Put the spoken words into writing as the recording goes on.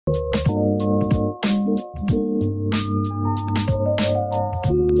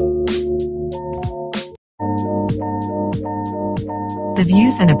The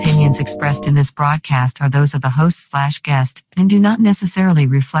views and opinions expressed in this broadcast are those of the host/guest and do not necessarily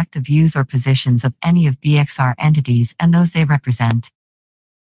reflect the views or positions of any of BXR entities and those they represent.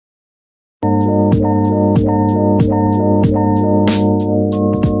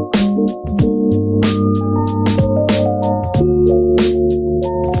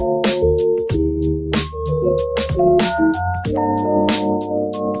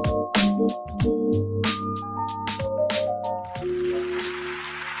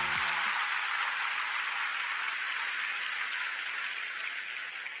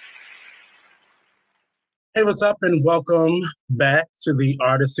 Hey, what's up, and welcome back to the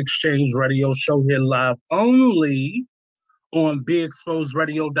Artist Exchange Radio Show here live only on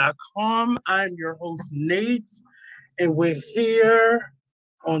BeExposedRadio.com. I'm your host, Nate, and we're here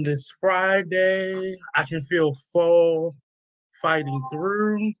on this Friday. I can feel fall fighting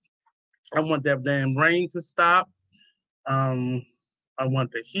through. I want that damn rain to stop. I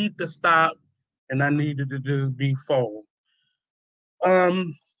want the heat to stop, and I needed to just be fall.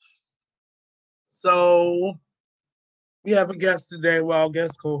 So we have a guest today,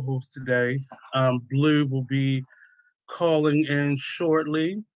 guest co-host today. Blue will be calling in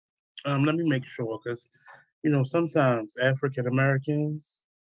shortly. Let me make sure, because, sometimes African Americans,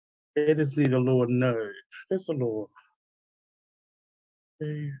 they just need a little nudge. Just a little.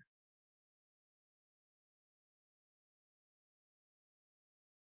 Okay.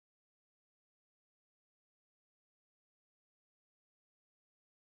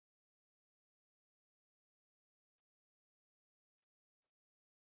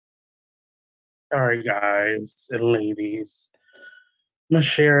 All right, guys and ladies. I'm going to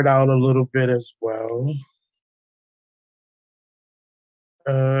share it out a little bit as well.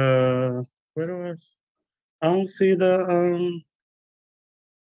 Where do I don't see the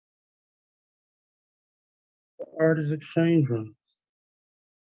Artist Exchange room.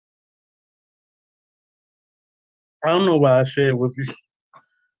 I don't know why I share it with you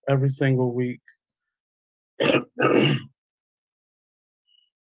every single week.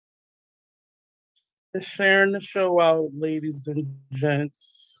 Just sharing the show out, ladies and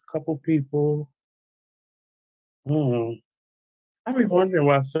gents. A couple people. I be wondering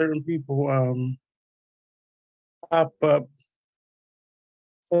why certain people pop up.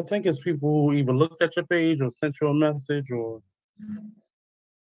 So I think it's people who either looked at your page or sent you a message or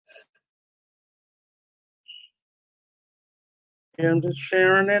I'm just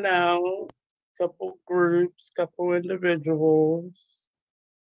sharing it out. Couple groups, couple individuals.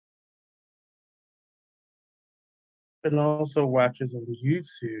 And also watches on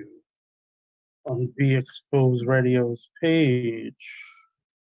YouTube on Be Exposed Radio's page.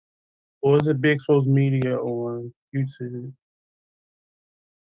 Or is it Be Exposed Media on YouTube?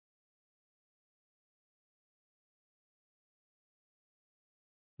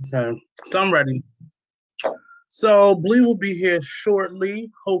 Okay, so I'm ready. So Blue will be here shortly,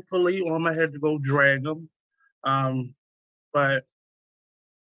 hopefully, or I'm gonna have to go drag him. But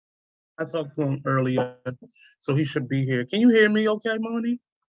I talked to him earlier, so he should be here. Can you hear me okay, Moni?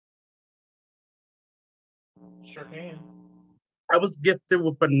 Sure can. I was gifted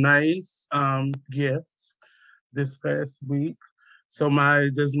with a nice gift this past week. So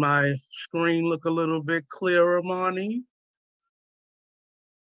does my screen look a little bit clearer, Moni?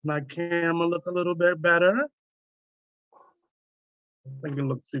 My camera look a little bit better? I think it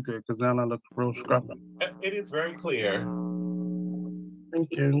looks too good because now I look real scruffy. It is very clear.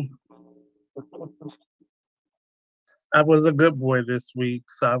 Thank you. I was a good boy this week,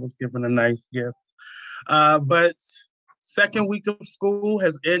 so I was given a nice gift. But second week of school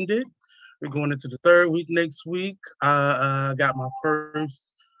has ended. We're going into the third week next week. I got my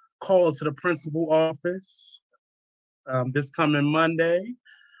first call to the principal office this coming Monday.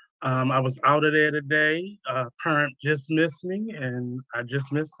 I was out of there today. Parent just missed me, and I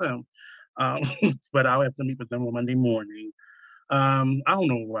just missed him. But I'll have to meet with them on Monday morning. I don't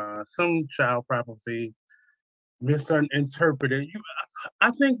know why. Some child probably misinterpreted. I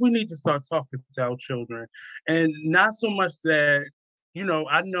think we need to start talking to our children, and not so much that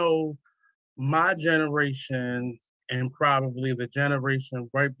I know my generation and probably the generation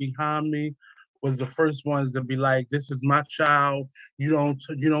right behind me was the first ones to be like, "This is my child. You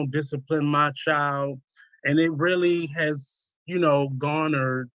don't discipline my child," and it really has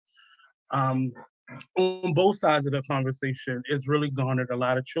garnered on both sides of the conversation. It's really garnered a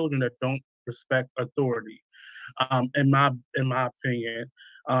lot of children that don't respect authority. In my opinion.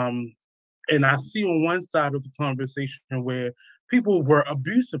 And I see on one side of the conversation where people were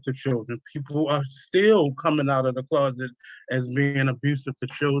abusive to children. People are still coming out of the closet as being abusive to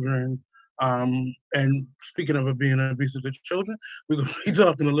children. And speaking of it being abusive to children, we're going to be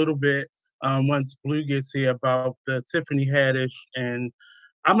talking a little bit once Blue gets here about the Tiffany Haddish and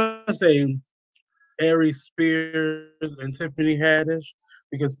I'm going to say Aries Spears and Tiffany Haddish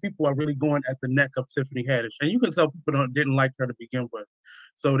because people are really going at the neck of Tiffany Haddish. And you can tell people didn't like her to begin with.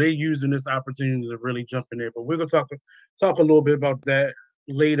 So they're using this opportunity to really jump in there. But we're going to talk a little bit about that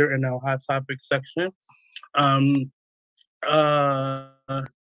later in our hot topic section. Um, uh,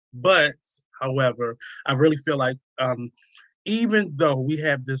 but, however, I really feel like even though we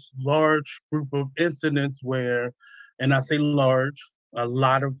have this large group of incidents where, and I say large, a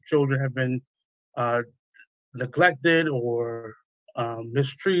lot of children have been uh, neglected or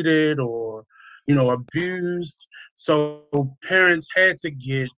mistreated or abused. So parents had to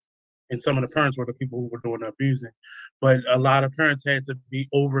get, and some of the parents were the people who were doing the abusing, but a lot of parents had to be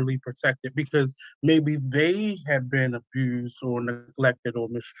overly protected because maybe they have been abused or neglected or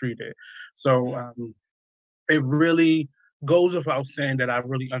mistreated. So it really goes without saying that I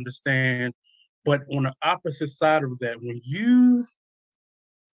really understand. But on the opposite side of that, when you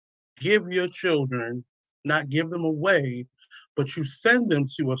give your children, not give them away, but you send them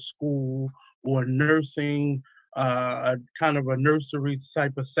to a school or nursing, kind of a nursery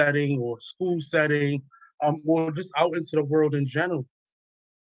type of setting or school setting, or just out into the world in general.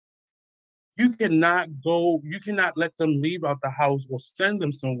 You cannot let them leave out the house or send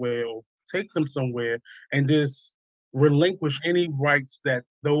them somewhere or take them somewhere and just relinquish any rights that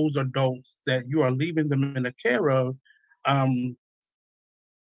those adults that you are leaving them in the care of. Um,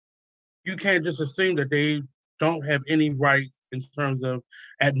 you can't just assume that they don't have any rights in terms of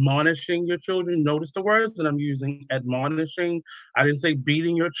admonishing your children. Notice the words that I'm using, admonishing. I didn't say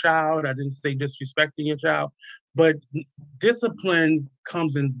beating your child. I didn't say disrespecting your child. But discipline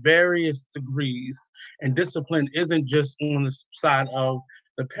comes in various degrees. And discipline isn't just on the side of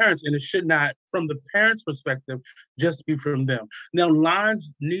the parents, and it should not, from the parents' perspective, just be from them. Now,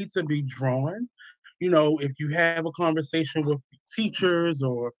 lines need to be drawn. If you have a conversation with teachers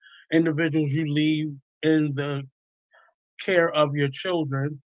or individuals you leave in the care of your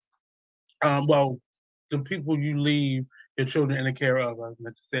children, well, the people you leave your children in the care of, I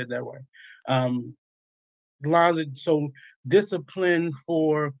meant to say it that way. Um, so discipline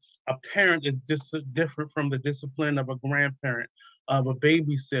for a parent is different from the discipline of a grandparent, of a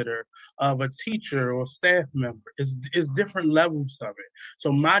babysitter, of a teacher or staff member. It's different levels of it.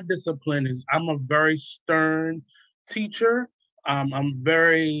 So my discipline is I'm a very stern teacher. I'm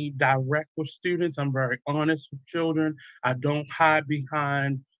very direct with students. I'm very honest with children. I don't hide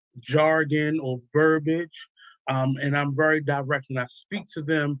behind jargon or verbiage. And I'm very direct and I speak to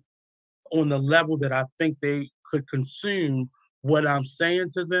them on the level that I think they could consume what I'm saying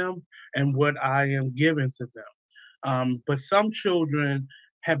to them and what I am giving to them. But some children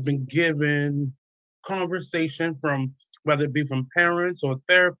have been given conversation from whether it be from parents or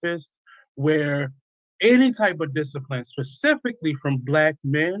therapists, where any type of discipline, specifically from Black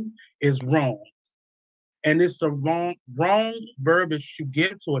men, is wrong. And it's the wrong verbiage to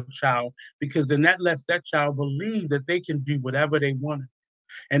give to a child because then that lets that child believe that they can do whatever they want.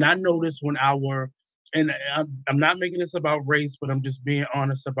 And I noticed and I'm not making this about race, but I'm just being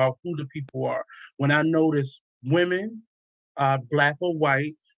honest about who the people are. When I notice women, Black or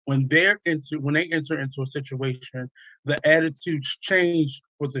white, when they enter into a situation, the attitudes change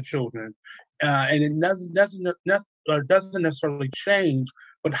with the children, and it doesn't necessarily change,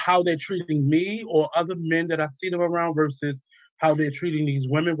 but how they're treating me or other men that I see them around versus how they're treating these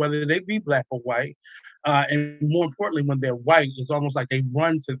women, whether they be Black or white, and more importantly, when they're white, it's almost like they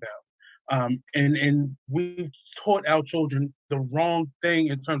run to them. And we taught our children the wrong thing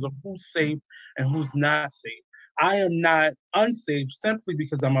in terms of who's safe and who's not safe. I am not unsafe simply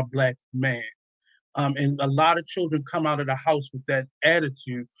because I'm a Black man. And a lot of children come out of the house with that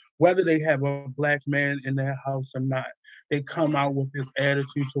attitude, whether they have a Black man in their house or not. They come out with this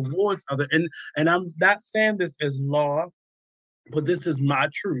attitude towards other. And I'm not saying this as law, but this is my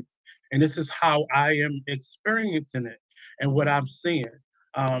truth. And this is how I am experiencing it and what I'm seeing.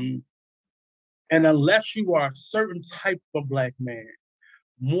 Um, and unless you are a certain type of Black man,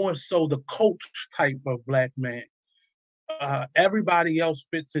 more so the coach type of Black man, everybody else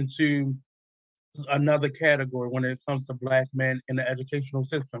fits into another category when it comes to Black men in the educational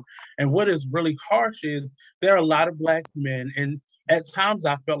system. And what is really harsh is there are a lot of Black men, and at times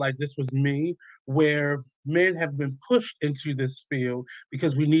I felt like this was me, where men have been pushed into this field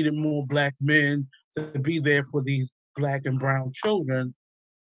because we needed more Black men to be there for these Black and brown children.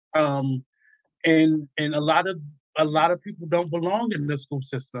 Um, and a lot of people don't belong in the school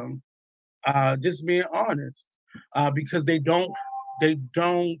system. Just being honest, because they don't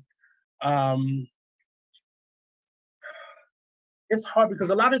Um, it's hard because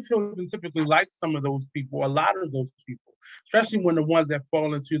a lot of children typically like some of those people, a lot of those people, especially when the ones that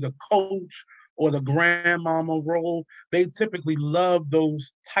fall into the coach or the grandmama role, they typically love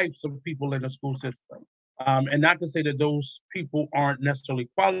those types of people in the school system. And not to say that those people aren't necessarily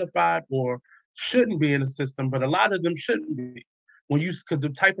qualified or shouldn't be in the system, but a lot of them shouldn't be. Because the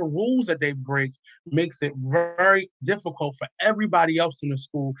type of rules that they break makes it very difficult for everybody else in the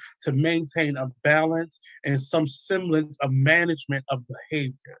school to maintain a balance and some semblance of management of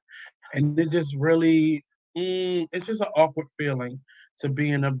behavior. And it just really, it's just an awkward feeling to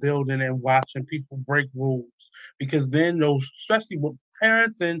be in a building and watching people break rules because then those, especially with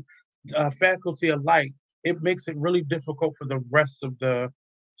parents and faculty alike, it makes it really difficult for the rest of the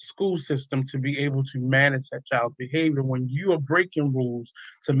school system to be able to manage that child's behavior when you are breaking rules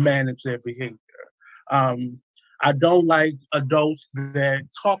to manage their behavior. Um, I don't like adults that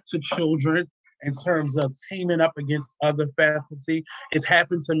talk to children in terms of teaming up against other faculty. It's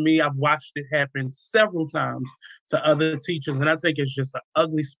happened to me. I've watched it happen several times to other teachers, and I think it's just an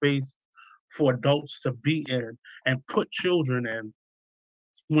ugly space for adults to be in and put children in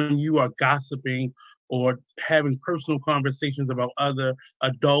when you are gossiping or having personal conversations about other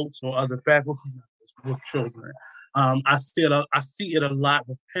adults or other faculty members with children. I see it a lot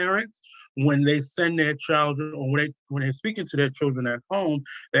with parents when they send their children or when they're speaking to their children at home,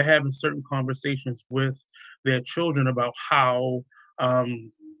 they're having certain conversations with their children about how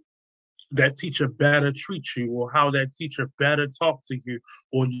that teacher better treat you or how that teacher better talk to you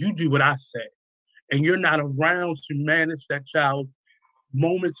or you do what I say. And you're not around to manage that child's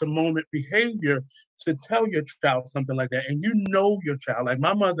moment to moment behavior to tell your child something like that. And you know your child. Like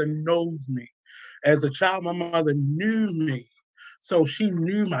my mother knows me. As a child, my mother knew me. So she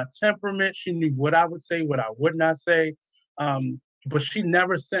knew my temperament. She knew what I would say, what I would not say. But she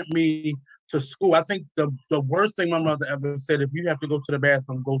never sent me to school. I think the worst thing my mother ever said, if you have to go to the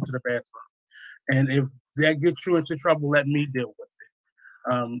bathroom, go to the bathroom. And if that gets you into trouble, let me deal with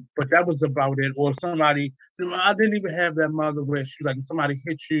it. But that was about it. Or somebody, I didn't even have that mother where she like, somebody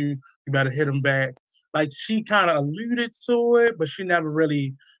hit you, you better hit them back. Like she kind of alluded to it, but she never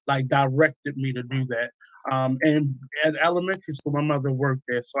really like directed me to do that. And at elementary school, my mother worked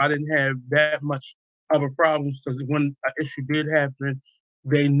there, so I didn't have that much of a problem because when an issue did happen,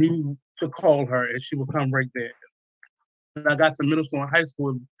 they knew to call her and she would come right there. When I got to middle school and high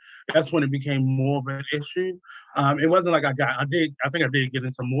school, that's when it became more of an issue. It wasn't like I think I did get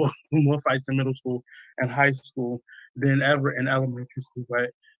into more more fights in middle school and high school than ever in elementary school.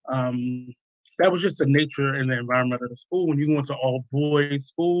 But that was just the nature and the environment of the school. When you go into all boys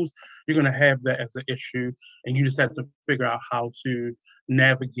schools, you're gonna have that as an issue, and you just have to figure out how to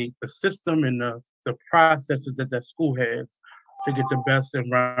navigate the system and the processes that that school has to get the best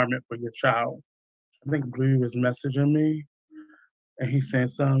environment for your child. I think Blue is messaging me and he's saying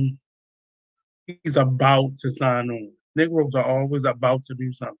something. He's about to sign on. Negroes are always about to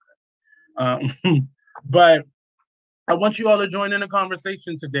do something. But I want you all to join in the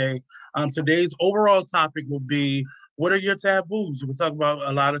conversation today. Today's overall topic will be what are your taboos? We'll talk about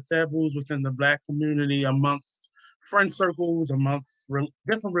a lot of taboos within the Black community, amongst friend circles, amongst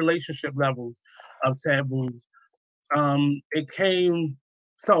different relationship levels of taboos. It came,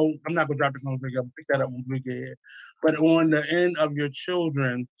 so I'm not going to drop the conversation, I'll pick that up when we get here. But on the end of your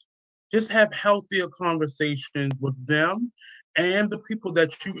children, just have healthier conversations with them and the people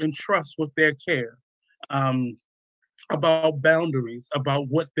that you entrust with their care. Um, about boundaries, about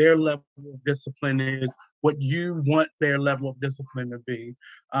what their level of discipline is, what you want their level of discipline to be,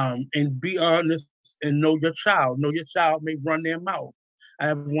 and be honest and know your child. Know your child may run their mouth. I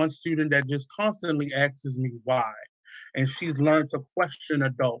have one student that just constantly asks me why, and she's learned to question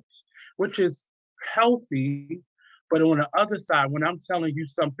adults, which is healthy. But on the other side, when I'm telling you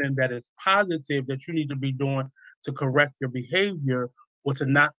something that is positive that you need to be doing to correct your behavior or to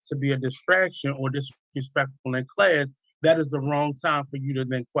not to be a distraction or disrespectful in class, that is the wrong time for you to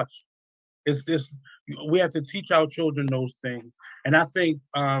then question. It's just we have to teach our children those things. And I think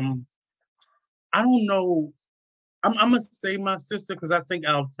I don't know. I'm gonna say my sister because I think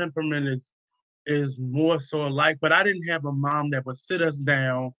our temperament is more so alike. But I didn't have a mom that would sit us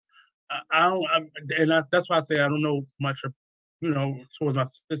down. I don't, that's why I say I don't know much, towards my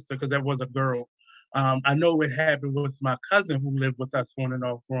sister because that was a girl. I know it happened with my cousin who lived with us on and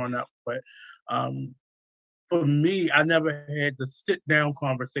off growing up, but um, for me, I never had the sit down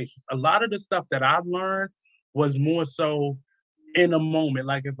conversations. A lot of the stuff that I've learned was more so in a moment.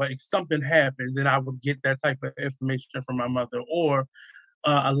 Like if like something happened, then I would get that type of information from my mother, or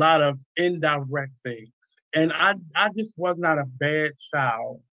a lot of indirect things. And I just was not a bad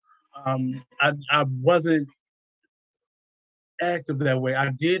child I wasn't active that way.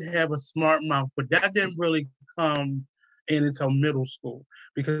 I did have a smart mouth, but that didn't really come in until middle school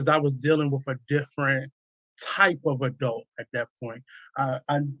because I was dealing with a different type of adult at that point. I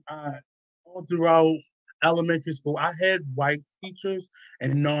all throughout elementary school, I had white teachers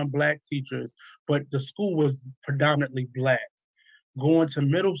and non-black teachers, but the school was predominantly black. Going to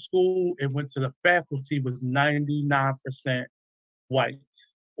middle school, it went to the faculty was 99% white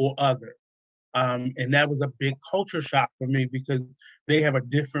or other. And that was a big culture shock for me because they have a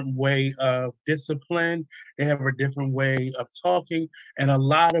different way of discipline, they have a different way of talking. And a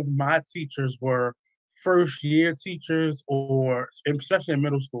lot of my teachers were first year teachers, or especially in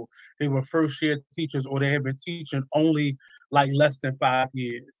middle school, they were first year teachers, or they had been teaching only like less than 5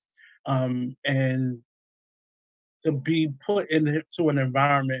 years. And to be put into an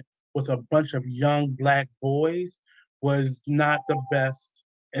environment with a bunch of young black boys was not the best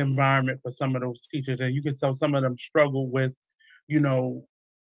environment for some of those teachers. And you can tell some of them struggle with, you know,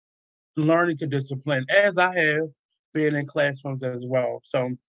 learning to discipline, as I have been in classrooms as well. So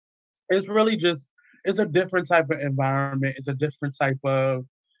it's really just it's a different type of environment. It's a different type of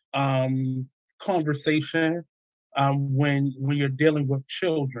um, conversation when you're dealing with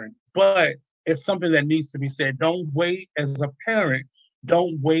children. But it's something that needs to be said. Don't wait as a parent.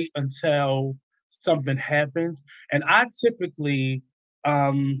 Don't wait until something happens. And I typically,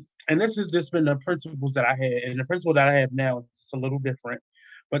 and this has just been the principles that I had, and the principle that I have now is a little different.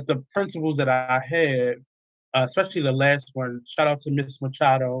 But the principles that I had, especially the last one, shout out to Miss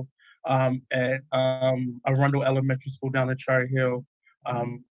Machado at Arundel Elementary School down in Cherry Hill.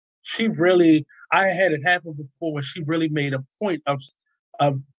 She really, I had it happen before where she really made a point of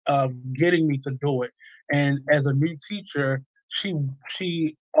getting me to do it. And as a new teacher,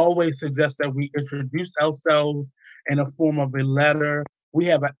 she always suggests that we introduce ourselves in a form of a letter. We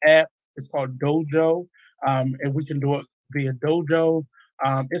have an app. It's called Dojo, and we can do it via Dojo.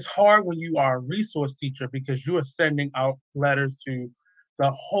 It's hard when you are a resource teacher because you are sending out letters to the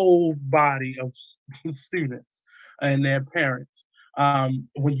whole body of students and their parents.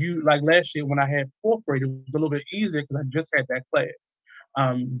 When you like last year when I had fourth grade, it was a little bit easier because I just had that class.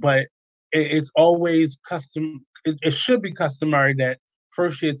 But it's always custom. It should be customary that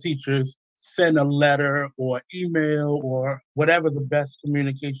first year teachers send a letter or email or whatever the best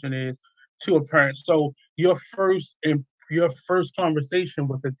communication is to a parent. So your first conversation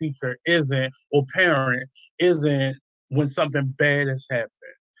with the teacher isn't or parent isn't when something bad has happened.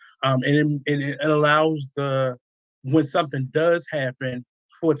 And it allows the when something does happen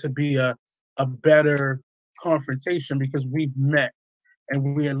for it to be a better confrontation because we've met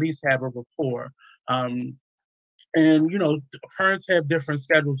and we at least have a rapport. Um, and parents have different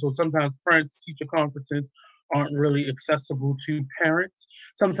schedules, so sometimes parents teacher conferences aren't really accessible to parents.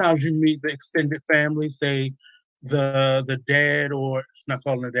 Sometimes you meet the extended family, say the dad, or not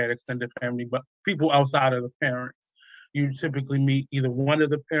calling the dad extended family, but people outside of the parents. You typically meet either one of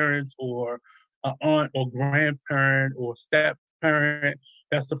the parents or an aunt or grandparent or step parent.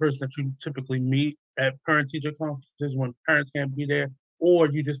 That's the person that you typically meet at parent teacher conferences when parents can't be there, or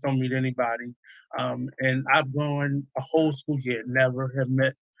you just don't meet anybody. And I've gone a whole school year, never have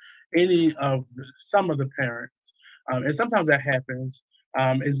met any of some of the parents. And sometimes that happens.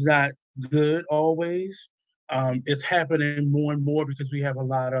 It's not good always. It's happening more and more because we have a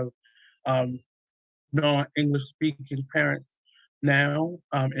lot of um, non-English speaking parents now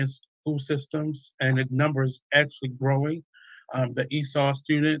in school systems, and the number is actually growing. The ESOL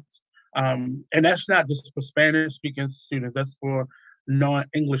students, and that's not just for Spanish speaking students, that's for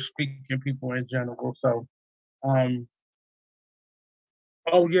non-English speaking people in general. So, um,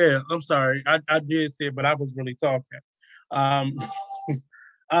 oh yeah, I'm sorry, I did say it, but I was really talking. Um,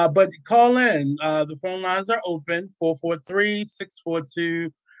 but call in. The phone lines are open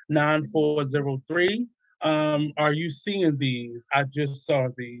 443-642-9403. Are you seeing these? I just saw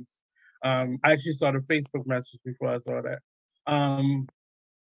these. I actually saw the Facebook message before I saw that. Um,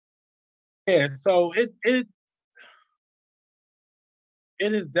 yeah, so it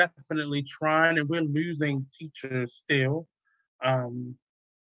is definitely trying, and we're losing teachers still. Um,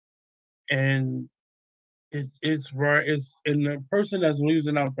 and it's right. It's and the person that's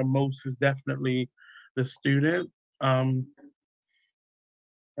losing out the most is definitely the student. Um,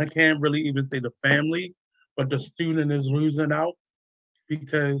 I can't really even say the family, but the student is losing out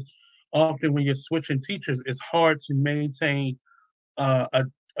because often when you're switching teachers, it's hard to maintain a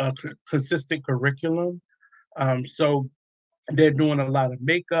consistent curriculum. So they're doing a lot of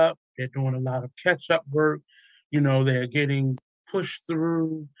makeup, they're doing a lot of catch up work, they're getting pushed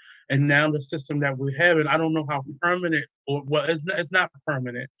through. And now the system that we have, and I don't know how permanent, or well, it's not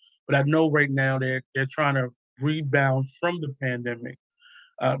permanent, But I know right now they're trying to rebound from the pandemic.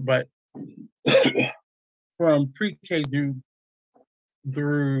 But from pre-K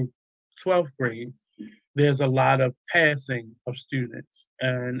through 12th grade, there's a lot of passing of students,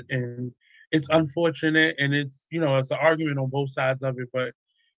 and it's unfortunate, and it's it's an argument on both sides of it. But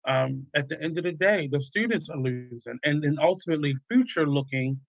at the end of the day, the students are losing, and ultimately, future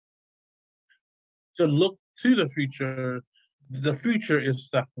looking to look to the future is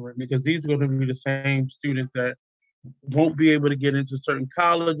suffering because these are going to be the same students that won't be able to get into certain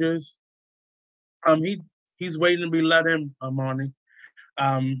colleges. He's waiting to be let in, Monty.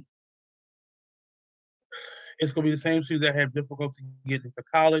 Um, it's going to be the same students that have difficulty getting into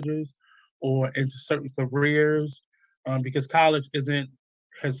colleges or into certain careers, because college isn't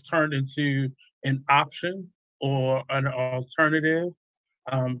has turned into an option or an alternative,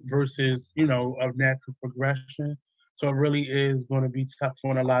 versus a natural progression. So it really is going to be tough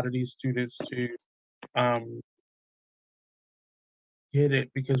on a lot of these students to um, get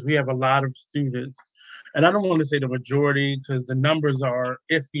it, because we have a lot of students, and I don't want to say the majority because the numbers are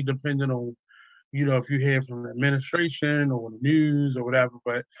iffy depending on if you hear from the administration or the news or whatever.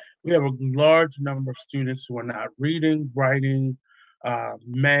 But we have a large number of students who are not reading, writing,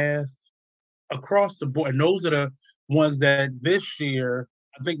 math across the board. And those are the ones that this year,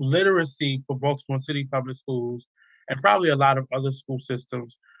 I think literacy for Baltimore City Public Schools and probably a lot of other school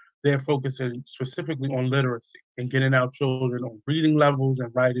systems, they're focusing specifically on literacy and getting our children on reading levels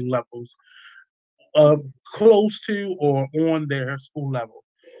and writing levels, close to or on their school level,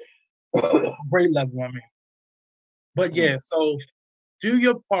 grade level, I mean. But yeah, so do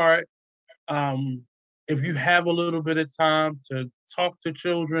your part. Um, if you have a little bit of time to talk to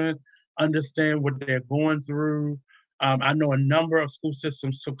children, understand what they're going through. I know a number of school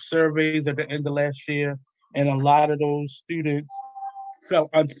systems took surveys at the end of last year, and a lot of those students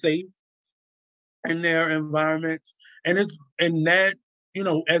felt unsafe in their environments. And it's and that,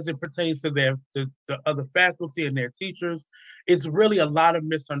 as it pertains to the other faculty and their teachers, it's really a lot of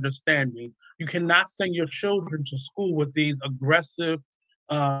misunderstanding. You cannot send your children to school with these aggressive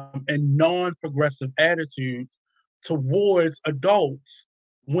and non-progressive attitudes towards adults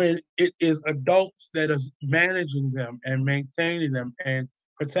when it is adults that is managing them and maintaining them and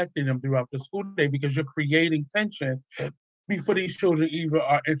protecting them throughout the school day, because you're creating tension before these children even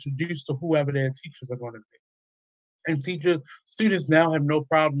are introduced to whoever their teachers are going to be. And students now have no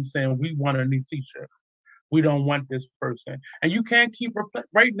problem saying, we want a new teacher. We don't want this person. And you can't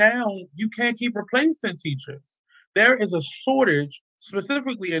right now, you can't keep replacing teachers. There is a shortage,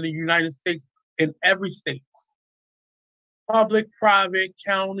 specifically in the United States, in every state. Public, private,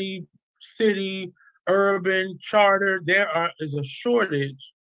 county, city, urban, charter, is a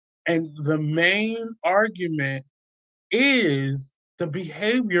shortage. And the main argument is the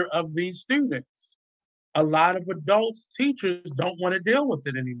behavior of these students. A lot of adults, teachers don't want to deal with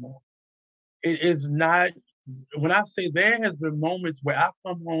it anymore. It is not, when I say there has been moments where I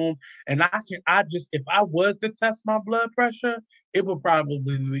come home and if I was to test my blood pressure, it would probably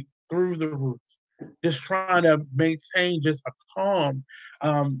be through the roof. Just trying to maintain just a calm,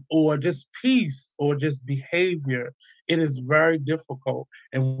 or just peace or just behavior. It is very difficult.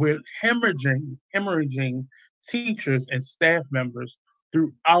 And we're hemorrhaging teachers and staff members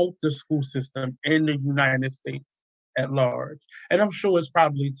throughout the school system in the United States at large. And I'm sure it's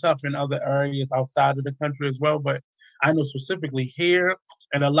probably tough in other areas outside of the country as well, but I know specifically here,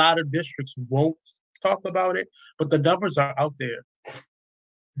 and a lot of districts won't talk about it, but the numbers are out there.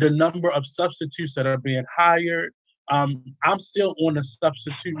 The number of substitutes that are being hired. I'm still on the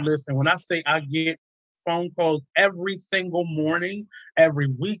substitute list. And when I say I get phone calls every single morning, every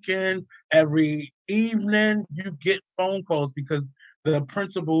weekend, every evening, you get phone calls because the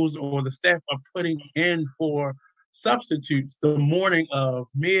principals or the staff are putting in for substitutes the morning of,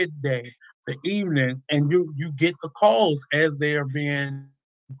 midday, the evening, and you get the calls as they are being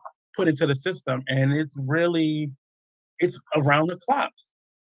put into the system. And it's around the clock.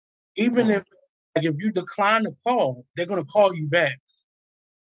 Even if you decline the call, they're going to call you back,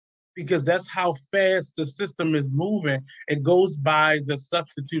 because that's how fast the system is moving. It goes by the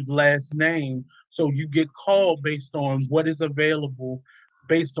substitute's last name. So you get called based on what is available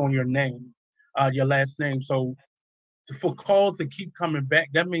based on your name, your last name. So for calls to keep coming back,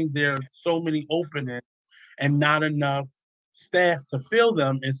 that means there are so many openings and not enough staff to fill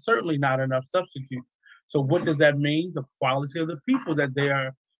them, and certainly not enough substitutes. So what does that mean? The quality of the people that they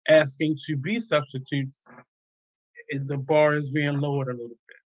are asking to be substitutes, the bar is being lowered a little bit,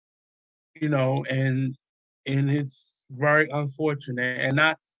 and it's very unfortunate. And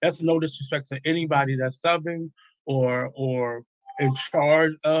not that's no disrespect to anybody that's subbing or in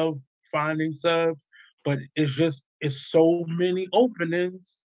charge of finding subs, but it's so many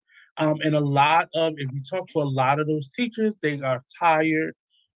openings. And a lot of, if you talk to a lot of those teachers, they are tired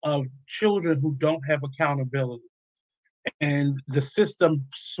of children who don't have accountability. And the system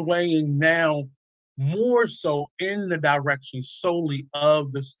swaying now more so in the direction solely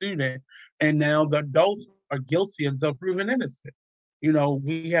of the student. And now the adults are guilty until proven innocent. You know,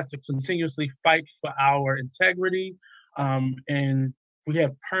 we have to continuously fight for our integrity. And we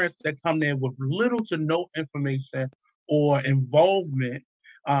have parents that come there with little to no information or involvement,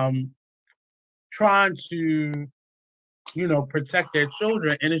 um, trying to, protect their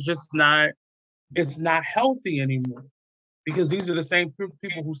children. And it's not healthy anymore, because these are the same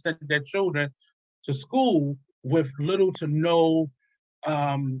people who sent their children to school with little to no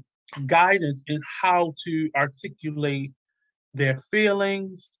um, guidance in how to articulate their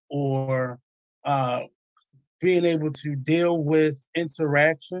feelings, or uh, being able to deal with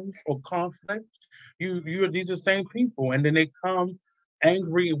interactions or conflict. You are these are the same people, and then they come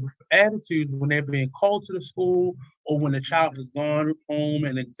angry with attitudes when they're being called to the school, or when the child has gone home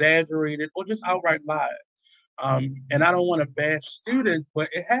and exaggerated or just outright lied. And I don't want to bash students, but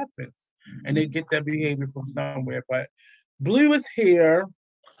it happens, and they get that behavior from somewhere. But Blue is here.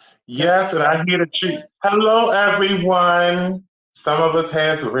 Yes, and I hear the treat. Hello, everyone. Some of us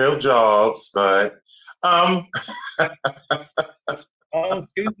has real jobs, but Oh,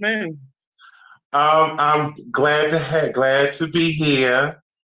 excuse me. I'm glad to be here,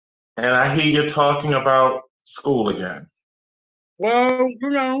 and I hear you talking about school again. Well,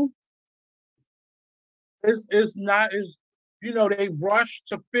 it's not as they rush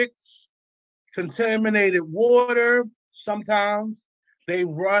to fix contaminated water. Sometimes they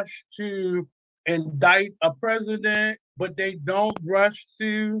rush to indict a president, but they don't rush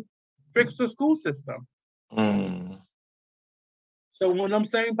to fix the school system. Mm. So when them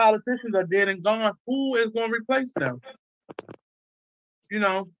same politicians are dead and gone, who is going to replace them?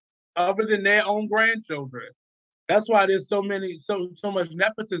 Other than their own grandchildren. That's why there's so much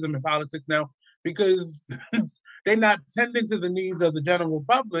nepotism in politics now, because they're not tending to the needs of the general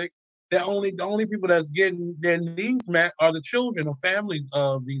public. The only people that's getting their needs met are the children or families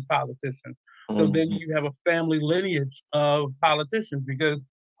of these politicians. So then you have a family lineage of politicians, because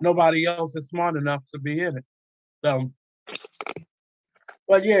nobody else is smart enough to be in it. So,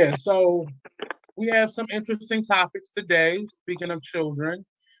 but yeah, so we have some interesting topics today. Speaking of children,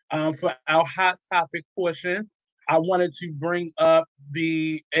 for our hot topic portion, I wanted to bring up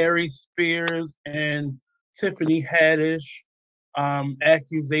the Aries Spears and Tiffany Haddish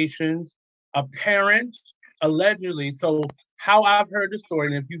accusations. A parent allegedly, so how I've heard the story,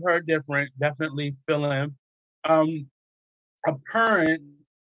 and if you heard different, definitely fill in. A parent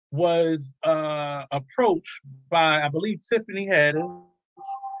was approached by, I believe, Tiffany Haddish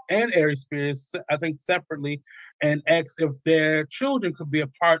and Aries Spears, I think separately, and asked if their children could be a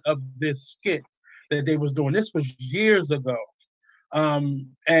part of this skit that they was doing. This was years ago.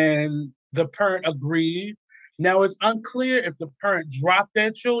 And the parent agreed. Now it's unclear if the parent dropped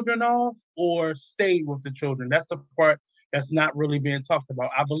their children off or stayed with the children. That's the part that's not really being talked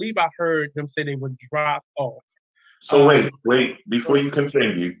about. I believe I heard them say they were dropped off. So wait, before you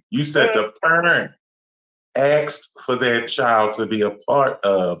continue, you said the parent asked for their child to be a part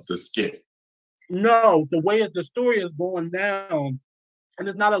of the skit. No, the way the story is going down, and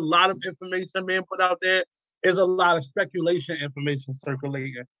there's not a lot of information being put out there. There's a lot of speculation information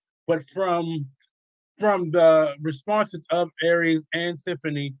circulating. But from the responses of Aries and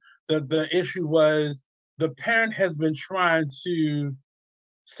Tiffany, the issue was the parent has been trying to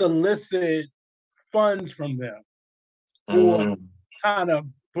solicit funds from them, or kind of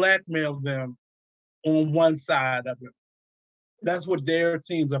blackmail them on one side of it. That's what their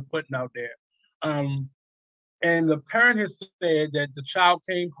teams are putting out there. And the parent has said that the child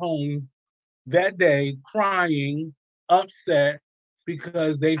came home that day crying, upset,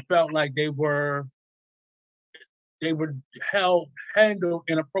 because they felt like they were handled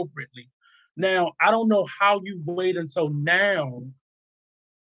inappropriately. Now, I don't know how you wait until now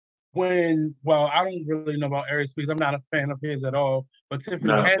I don't really know about Aries Spears. I'm not a fan of his at all. But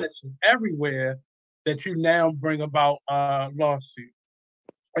Tiffany Haddish is everywhere, that you now bring about a lawsuit.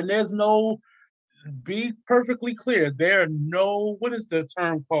 And be perfectly clear, there are no, what is the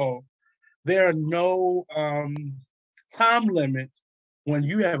term called? There are no time limits when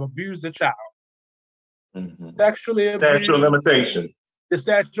you have abused a child. Sexually abused. Statute of limitations. The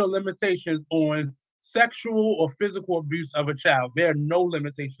statute of limitations on sexual or physical abuse of a child. There are no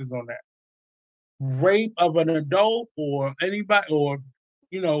limitations on that. Rape of an adult or anybody, or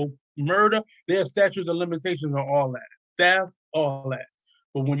murder, there are statutes of limitations on all that. Theft, all that.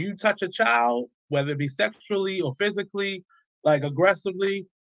 But when you touch a child, whether it be sexually or physically, like aggressively,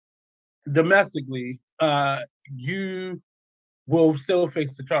 domestically, you will still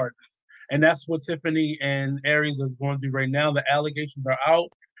face the charges. And that's what Tiffany and Aries is going through right now. The allegations are out,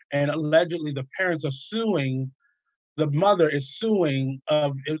 and allegedly the parents are suing. The mother is suing. I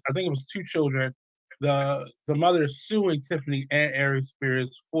think it was two children. The mother is suing Tiffany and Aries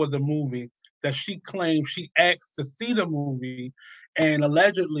Spears for the movie that she claims she asked to see the movie, and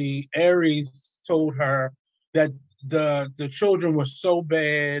allegedly Aries told her that the children were so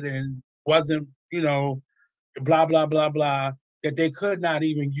bad and wasn't, blah blah blah blah, that they could not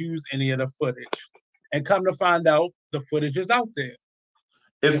even use any of the footage. And come to find out, the footage is out there.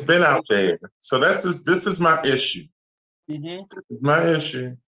 It's been out there. So this is my issue. Mm-hmm. This is my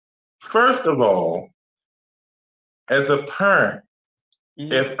issue. First of all, as a parent,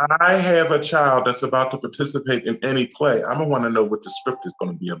 if I have a child that's about to participate in any play, I'm gonna want to know what the script is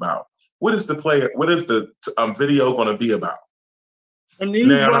going to be about. What is the play? What is the video going to be about? And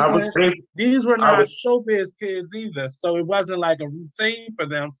these were not showbiz kids either, so it wasn't like a routine for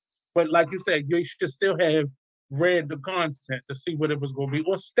them. But like you said, you should still have read the content to see what it was going to be,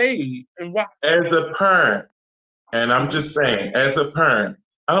 or stayed and watch. As a parent, and I'm just saying, as a parent,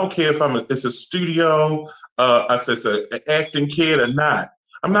 I don't care if it's a studio, if it's an acting kid or not.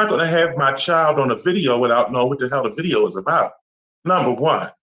 I'm not going to have my child on a video without knowing what the hell the video is about. Number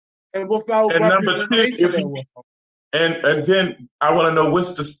one. And without representation. And then I want to know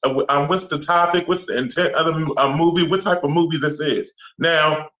what's the topic, what's the intent of the movie, what type of movie this is.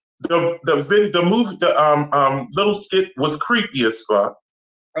 Now, the movie, the little skit was creepy as fuck.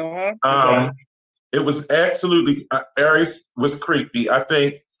 It was absolutely Aries was creepy, I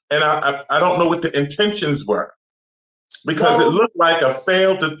think, and I don't know what the intentions were, because it looked like a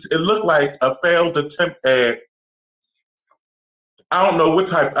failed attempt at. I don't know what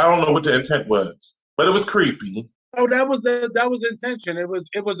the intent was, but it was creepy. Oh, that was intention. It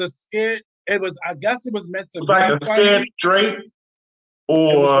was a skit. I guess it was meant to be like a scared straight,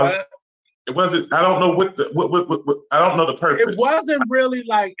 or it wasn't. I don't know what I don't know the purpose. It wasn't really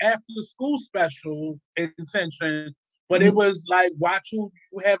like after school special intention, but it was like watch who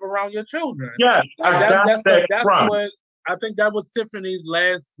you have around your children. Yeah, that's what I think that was Tiffany's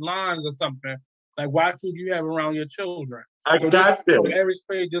last lines or something. Like watch who you have around your children. So Aries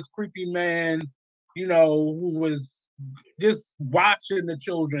played this creepy man, who was just watching the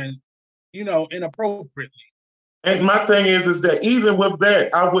children, inappropriately. And my thing is that even with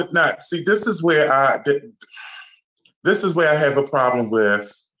that, I would not see. This is where I have a problem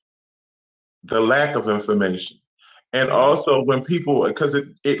with the lack of information, and also when people, because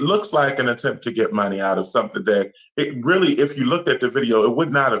it looks like an attempt to get money out of something that it really, if you looked at the video, it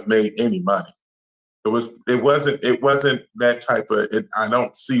would not have made any money. It wasn't that type of. I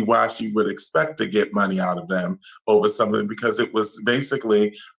don't see why she would expect to get money out of them over something, because it was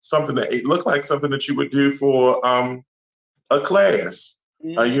basically something that it looked like something that you would do for a class.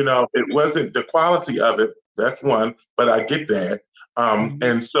 It wasn't the quality of it. That's one, but I get that.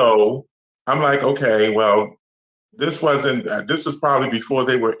 And so I'm like, okay, well, this wasn't. This was probably before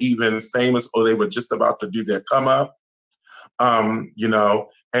they were even famous, or they were just about to do their come up.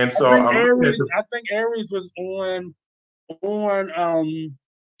 And so I think Aries was on.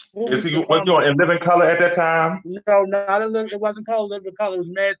 Was he doing In Living Color at that time? No, not it wasn't called Living Color. It was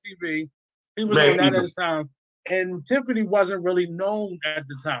Mad TV. He was on that at the time, and Tiffany wasn't really known at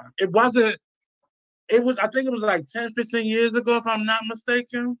the time. It wasn't. It was. I think it was like 10, 15 years ago, if I'm not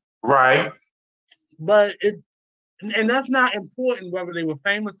mistaken. Right. But and that's not important whether they were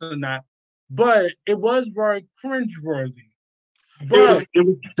famous or not. But it was very cringeworthy. It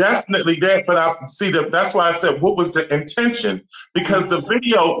was definitely that, but I see that. That's why I said, what was the intention? Because the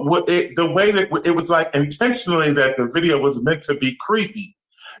video, the way that it was like intentionally that the video was meant to be creepy.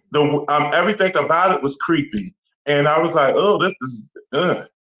 Everything about it was creepy, and I was like, oh, this is.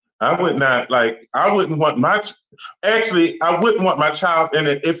 I would not like. I wouldn't want my. Actually, I wouldn't want my child in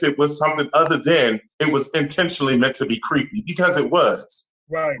it if it was something other than it was intentionally meant to be creepy, because it was.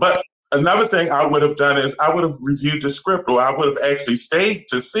 Right. But another thing I would have done is I would have reviewed the script, or I would have actually stayed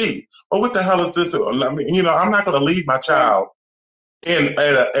to see, well, what the hell is this? I mean, I'm not going to leave my child at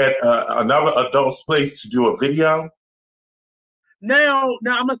another adult's place to do a video. Now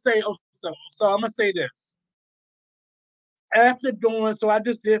I'm gonna say, so I'm gonna say this. After I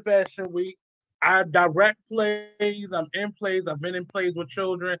just did Fashion Week. I direct plays. I'm in plays. I've been in plays with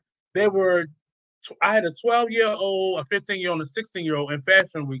children. I had a 12-year-old, a 15-year-old, and a 16-year-old in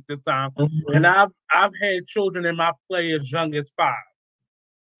Fashion Week this time, and I've had children in my play as young as 5.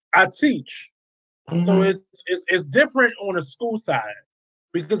 I teach, So it's different on the school side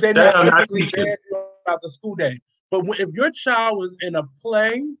because they're They not are not typically teaching. there throughout the school day. But if your child is in a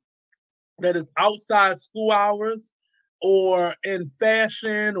play that is outside school hours or in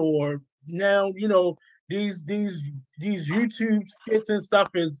fashion or now, these YouTube skits and stuff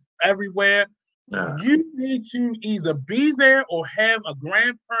is everywhere. Yeah. You need to either be there or have a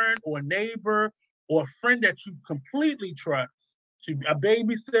grandparent or a neighbor or a friend that you completely trust, to a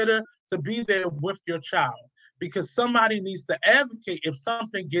babysitter, to be there with your child. Because somebody needs to advocate if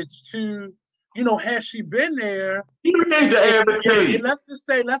something gets too, has she been there? You need to advocate. Let's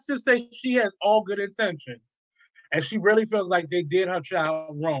just say she has all good intentions and she really feels like they did her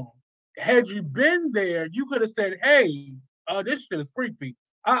child wrong. Had you been there, you could have said, "Hey, this shit is creepy.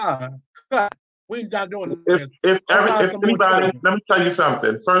 Cut. We're not doing this." If anybody, let me tell you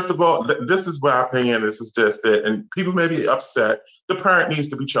something. First of all, this is my opinion. This is just it, and people may be upset. The parent needs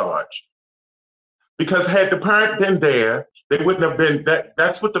to be charged because had the parent been there, they wouldn't have been.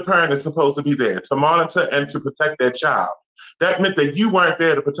 That's what the parent is supposed to be there to monitor and to protect their child. That meant that you weren't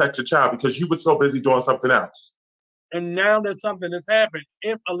there to protect your child because you were so busy doing something else. And now there's something that's happened.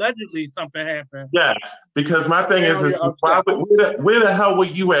 If allegedly something happened. Yes, because my thing is where the hell were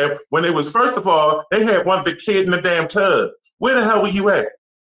you at when it was, first of all, they had one big kid in the damn tub. Where the hell were you at?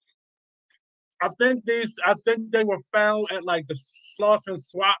 I think they were found at like the Slauson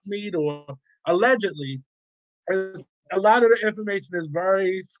swap meet or allegedly. A lot of the information is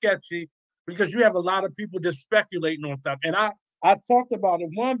very sketchy because you have a lot of people just speculating on stuff. And I talked about it,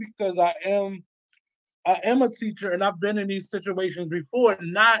 one, because I am a teacher and I've been in these situations before,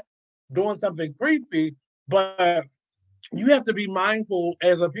 not doing something creepy, but you have to be mindful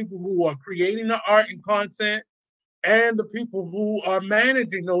as the people who are creating the art and content and the people who are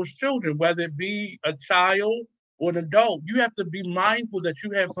managing those children, whether it be a child or an adult. You have to be mindful that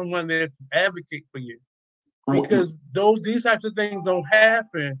you have someone there to advocate for you. Because these types of things don't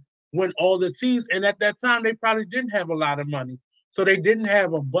happen when all the T's, and at that time they probably didn't have a lot of money. So they didn't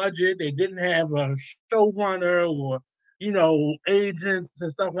have a budget, they didn't have a showrunner or, agents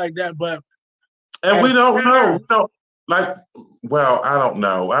and stuff like that. And we don't know. I don't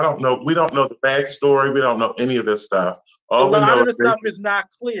know. We don't know the backstory. We don't know any of this stuff. A lot of the stuff is not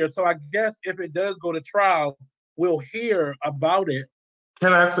clear. So I guess if it does go to trial, we'll hear about it.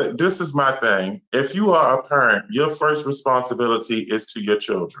 Can I say, this is my thing. If you are a parent, your first responsibility is to your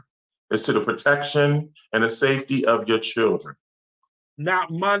children. It's to the protection and the safety of your children.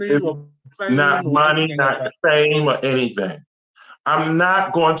 Not money or fame. Not money, not fame or anything. I'm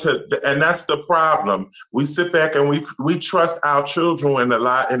not going to, and that's the problem. We sit back and we trust our children in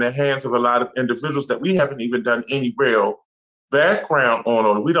the hands of a lot of individuals that we haven't even done any real background on,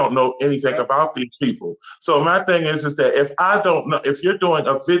 or we don't know anything about these people. So my thing is that if I don't know, if you're doing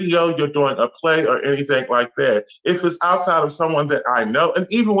a video, you're doing a play or anything like that, if it's outside of someone that I know, and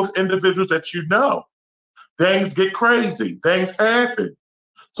even with individuals that you know, things get crazy, things happen.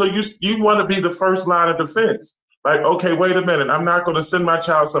 So you want to be the first line of defense. Like, okay, wait a minute, I'm not going to send my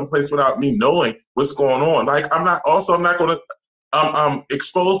child someplace without me knowing what's going on. Like, I'm not going to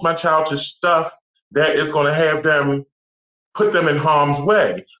expose my child to stuff that is going to have them, put them in harm's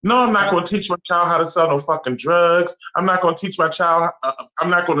way. No, I'm not going to teach my child how to sell no fucking drugs. I'm not going to teach my child, I'm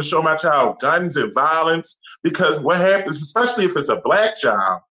not going to show my child guns and violence, because what happens, especially if it's a Black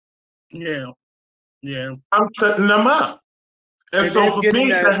child, I'm setting them up. And so for me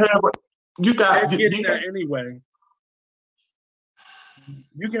to have, you got anyway.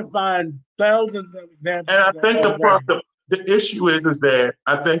 You can find thousands of examples. And I think the issue is that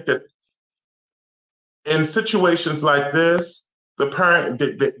I think that in situations like this, the parent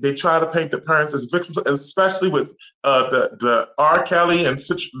they try to paint the parents as victims, especially with the R. Kelly and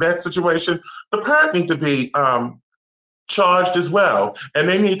that situation. The parent need to be charged as well, and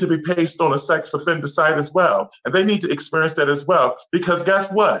they need to be placed on a sex offender site as well, and they need to experience that as well. Because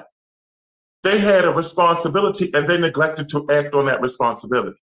guess what? They had a responsibility, and they neglected to act on that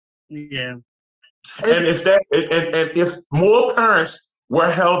responsibility. Yeah. And if more parents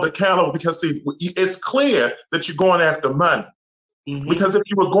were held accountable, because see, it's clear that you're going after money. Mm-hmm. Because if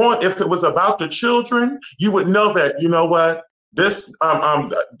it was about the children, you would know that, you know what, this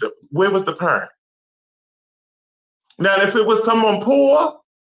where was the parent? Now, if it was someone poor,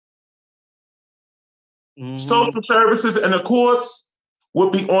 mm-hmm. social services and the courts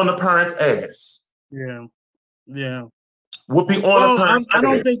would be on the parent's ass. Yeah. Would be on the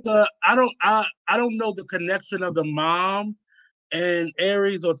parent's ass. I don't know the connection of the mom and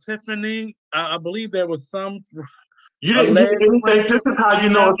Aries or Tiffany. I believe there was some. You didn't get anything. This is how you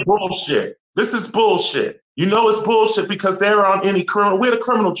know it's bullshit. This is bullshit. You know it's bullshit because they're on any criminal. Where are the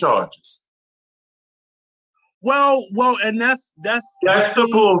criminal charges? Well, and that's That's but the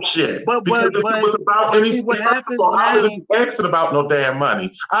see, bullshit. but Because if it was about but see anything, what happens I now. wouldn't be asking about no damn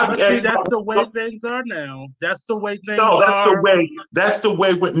money. I'd But be see, asking that's the way about, things are now. That's the way things no, that's the are. way. That's the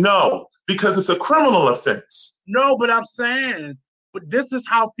way. No, because it's a criminal offense. No, but I'm saying, but this is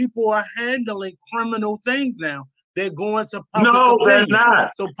how people are handling criminal things now. They're going to public No, they're opinion.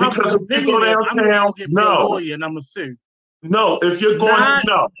 not. So public Because if you go opinion is, I'm gonna downtown, go get me a no, lawyer and I'm gonna sue. no. If you're going,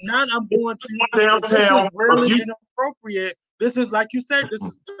 no, Not I'm going to. This is downtown, really inappropriate. This is like you said. This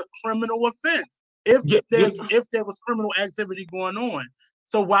is a criminal offense. If there was criminal activity going on,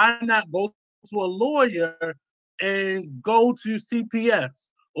 so why not go to a lawyer and go to CPS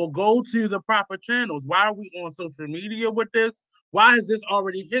or go to the proper channels? Why are we on social media with this? Why has this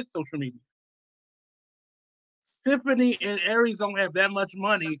already hit social media? Tiffany and Aries don't have that much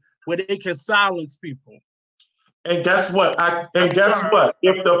money where they can silence people. And guess what? Guess what?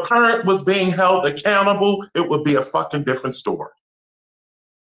 If the parent was being held accountable, it would be a fucking different story.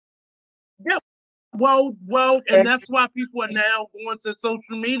 Yeah. Well, and that's why people are now going to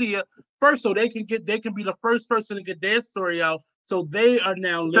social media first, so they can be the first person to get their story out. So they are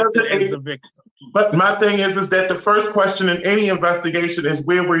now listed as the victim. But my thing is that the first question in any investigation is,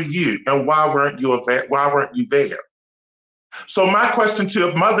 where were you and why weren't you there? So my question to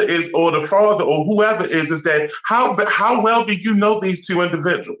the mother is, or the father, or whoever is that how well do you know these two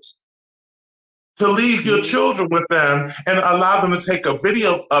individuals to leave your children with them and allow them to take a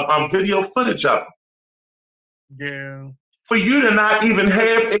video footage of them? Yeah. For you to not even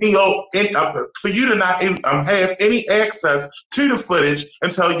have any access to the footage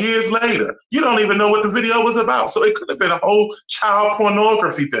until years later, you don't even know what the video was about. So it could have been a whole child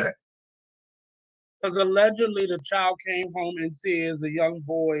pornography thing. Because allegedly the child came home in tears, a young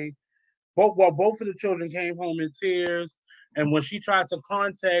boy. Both of the children came home in tears, and when she tried to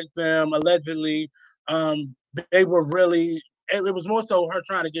contact them, allegedly, they were really. It was more so her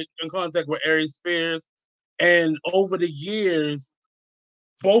trying to get in contact with Aries Spears, and over the years,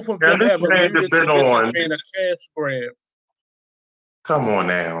 both of them have alluded to this as being a cash grab. Come on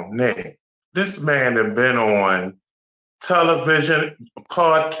now, Nick. This man has been on television,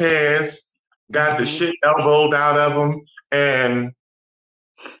 podcasts, got the shit elbowed out of him, and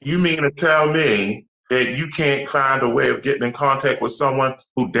you mean to tell me that you can't find a way of getting in contact with someone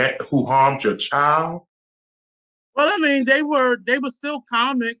who harmed your child? Well, I mean, they were still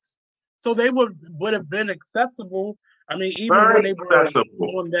comics, so they would have been accessible. I mean, even very when they were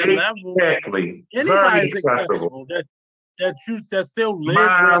accessible. on that level, Anybody's accessible. That still live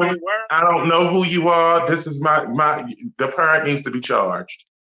where they were. I don't know who you are. This is the parent needs to be charged.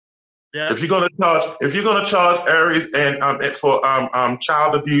 Yeah. If you're gonna charge Aries and for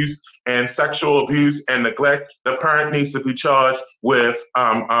child abuse and sexual abuse and neglect, the parent needs to be charged with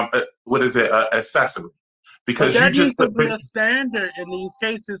accessory. Because that needs to be a standard in these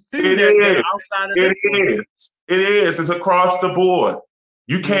cases too. It is. It's across the board.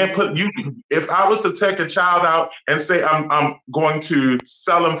 You can't if I was to take a child out and say I'm going to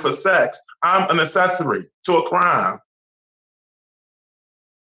sell him for sex, I'm an accessory to a crime.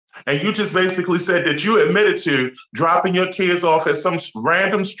 And you just basically said that you admitted to dropping your kids off at some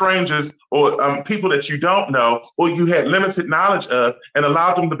random strangers or people that you don't know or you had limited knowledge of and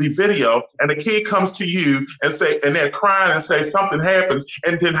allowed them to be video. And the kid comes to you and they're crying and say something happens.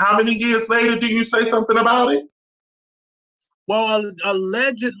 And then how many years later do you say something about it? Well,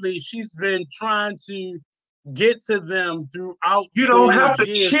 allegedly, she's been trying to get to them throughout. You don't have to.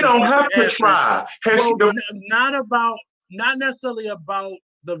 She don't have to try. Not necessarily about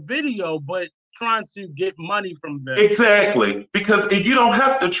the video, but trying to get money from them. Exactly, because you don't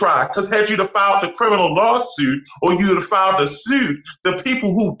have to try. Because had you filed a criminal lawsuit or you filed a suit, the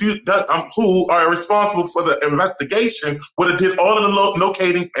people who who are responsible for the investigation would have did all of the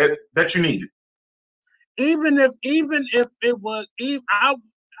locating that you needed. Even if it was, I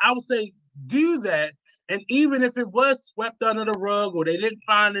would say do that. And even if it was swept under the rug or they didn't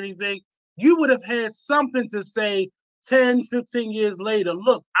find anything, you would have had something to say 10, 15 years later.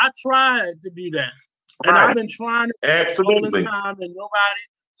 Look, I tried to do that. And I've been trying to all this time and nobody.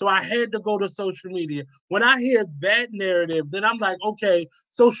 So I had to go to social media. When I hear that narrative, then I'm like, okay,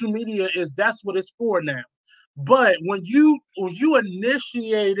 social media that's what it's for now. But when you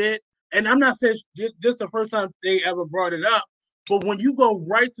initiate it, and I'm not saying this is the first time they ever brought it up, but when you go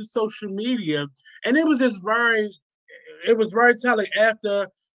right to social media, and it was very telling after,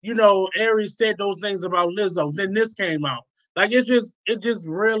 Aries said those things about Lizzo, then this came out. Like it just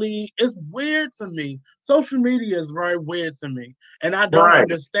really, it's weird to me. Social media is very weird to me. And I don't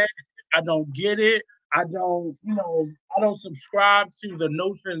understand it. I don't get it. I don't subscribe to the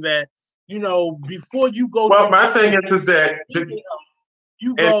notion that before you go. Well, my thing is that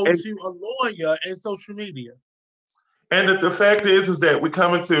you go to a lawyer and social media. And the fact is that we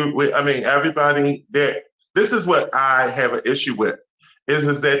come into, everybody that this is what I have an issue with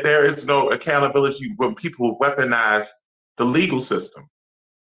is that there is no accountability when people weaponize the legal system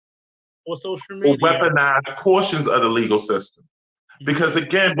or social media, or weaponize portions of the legal system. Because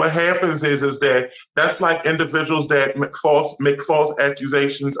again, what happens is that that's like individuals that make false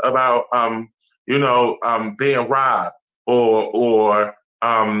accusations about being robbed or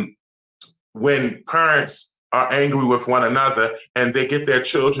when parents are angry with one another and they get their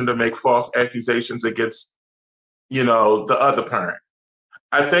children to make false accusations against, the other parent.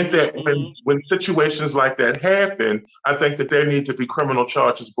 I think that when situations like that happen, I think that there need to be criminal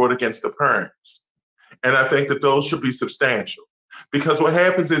charges brought against the parents. And I think that those should be substantial. Because what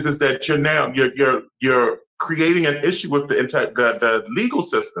happens is that you're creating an issue with the legal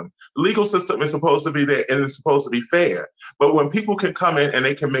system. The legal system is supposed to be there and it's supposed to be fair. But when people can come in and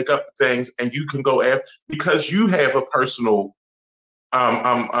they can make up things and you can go after because you have a personal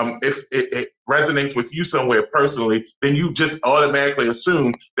if it resonates with you somewhere personally, then you just automatically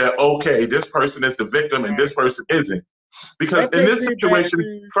assume that okay, this person is the victim and this person isn't. Because in this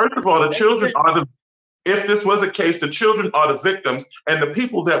situation, first of all, the children are the if this was a case, the children are the victims, and the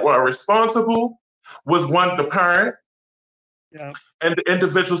people that were responsible was the parent, and the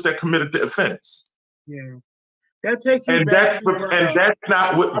individuals that committed the offense. Yeah, that takes me and back.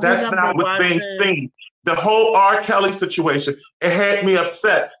 That's not what's being seen. The whole R. Kelly situation, it had me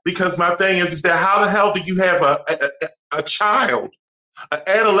upset because my thing is that how the hell do you have a child, an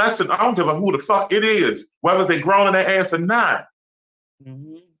adolescent? I don't give a who the fuck it is, whether they're grown in their ass or not.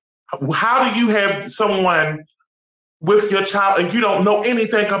 Mm-hmm. How do you have someone with your child and you don't know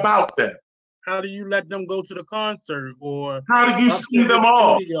anything about them? How do you let them go to the concert? Or how do you see them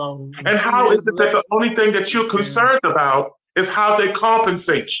all? And how is it that the only thing that you're concerned about is how they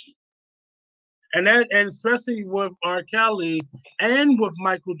compensate you? And especially with R. Kelly and with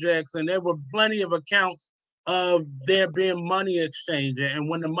Michael Jackson, there were plenty of accounts of there being money exchanging. And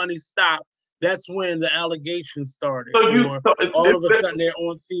when the money stopped, that's when the allegations started. All of a sudden, they're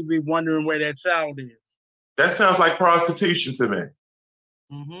on TV wondering where their child is. That sounds like prostitution to me.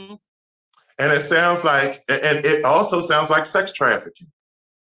 Mm-hmm. And it sounds like, and it also sounds like sex trafficking.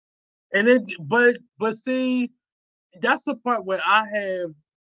 But see, that's the part where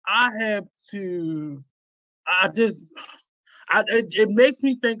it makes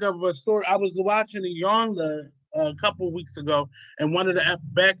me think of a story. I was watching a Yonla a couple of weeks ago, and one of the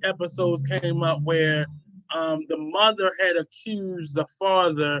back episodes came up where the mother had accused the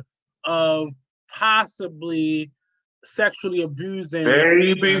father of possibly sexually abusing.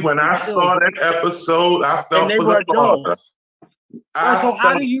 Baby, when I saw that episode, I felt for the father. So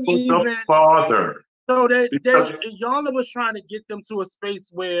how do you even the father? So Yonla was trying to get them to a space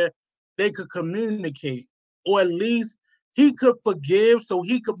where they could communicate, or at least he could forgive so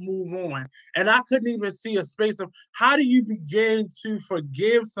he could move on. And I couldn't even see a space of how do you begin to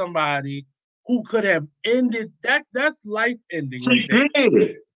forgive somebody who could have ended that's life ending. She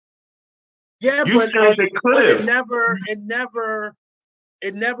did. Yeah, you but it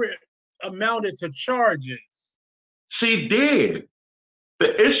never amounted to charges. She did.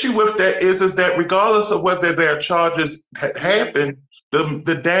 The issue with that is that regardless of whether their charges had happened,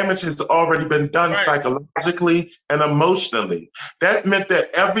 the damage has already been done psychologically and emotionally. That meant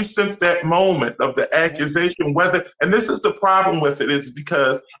that ever since that moment of the accusation, and this is the problem with it, is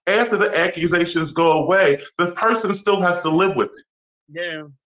because after the accusations go away, the person still has to live with it. Yeah.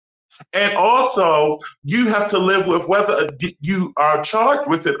 And also, you have to live with whether you are charged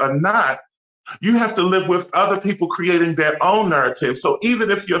with it or not. You have to live with other people creating their own narrative. So even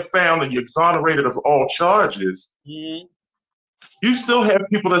if you're found and you're exonerated of all charges, you still have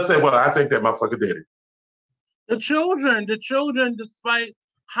people that say, well, I think that motherfucker did it. The children, despite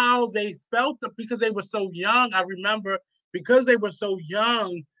how they felt, because they were so young, I remember, because they were so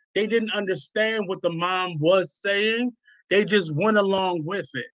young, they didn't understand what the mom was saying. They just went along with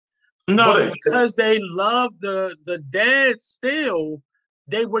it. No, because they loved the dad still,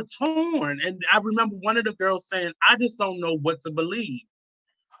 they were torn. And I remember one of the girls saying, I just don't know what to believe.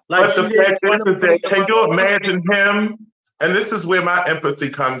 But the fact is that, can you imagine him? And this is where my empathy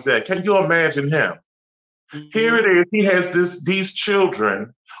comes in. Can you imagine him? Mm-hmm. Here it is. He has these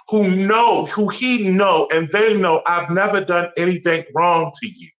children who he know, and they know I've never done anything wrong to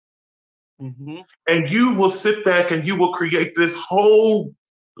you. Mm-hmm. And you will sit back and you will create this whole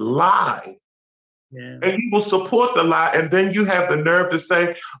lie. Yeah. And you will support the lie. And then you have the nerve to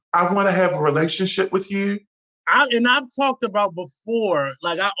say, I want to have a relationship with you. I've talked about before,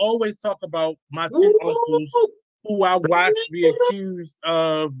 like I always talk about my two uncles who I watched be accused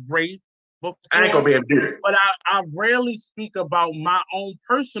of rape before. I ain't gonna be able to do it. But I rarely speak about my own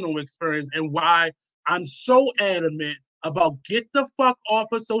personal experience and why I'm so adamant about get the fuck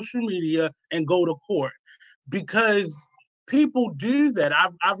off of social media and go to court. Because people do that.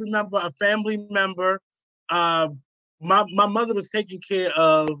 I remember a family member, my mother was taking care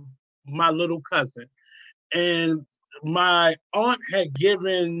of my little cousin. And my aunt had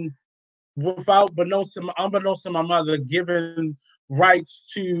given, unbeknownst to my mother, given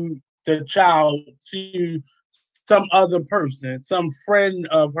rights to the child to some other person, some friend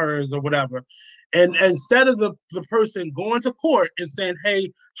of hers or whatever. And instead of the person going to court and saying,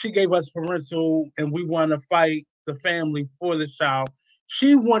 hey, she gave us parental and we want to fight the family for the child,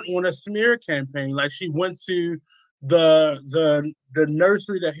 she went on a smear campaign. Like she went to the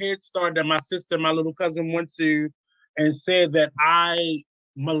nursery, the Head Start that my sister, my little cousin went to, and said that I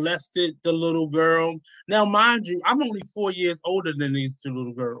molested the little girl. Now, mind you, I'm only 4 years older than these two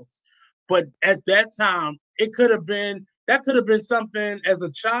little girls. But at that time, that could have been something as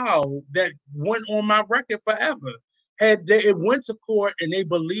a child that went on my record forever. It went to court and they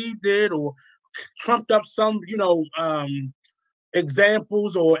believed it or trumped up some,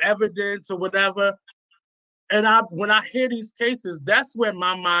 examples or evidence or whatever. And when I hear these cases, that's where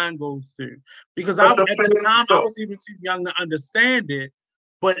my mind goes to. Because at the time I was even too young to understand it.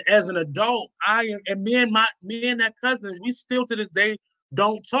 But as an adult, me and that cousin, we still to this day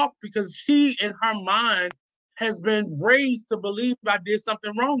don't talk because she, in her mind, has been raised to believe I did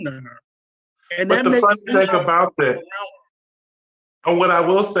something wrong to her. And but the funny thing about that, and what I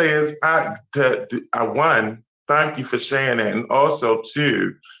will say is, one, thank you for sharing that, and also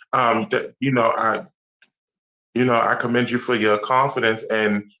two, that I commend you for your confidence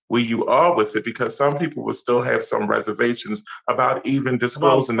and where you are with it, because some people will still have some reservations about even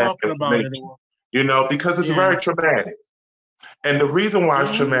disclosing that information, because it's very traumatic. And the reason why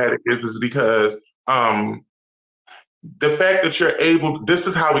it's traumatic is because the fact that you're able, this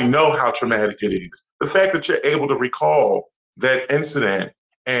is how we know how traumatic it is. The fact that you're able to recall that incident,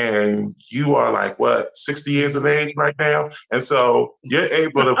 and you are like, 60 years of age right now? And so you're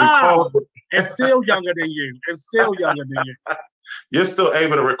able to recall it. And still younger than you. You're still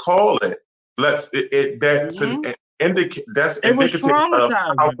able to recall it. That's indicative of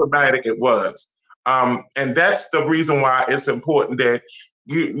how traumatic it was. And that's the reason why it's important that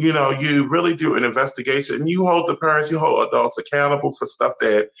you really do an investigation and you hold the parents, you hold adults accountable for stuff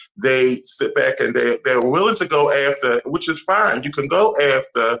that they sit back and they're willing to go after, which is fine. You can go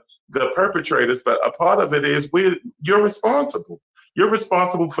after the perpetrators, but a part of it is you're responsible. You're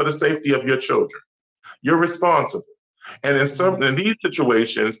responsible for the safety of your children. You're responsible. And in these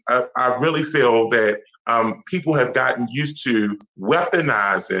situations, I really feel that people have gotten used to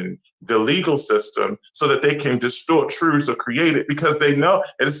weaponizing the legal system so that they can distort truths or create it, because they know,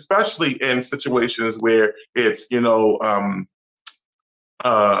 and especially in situations where it's,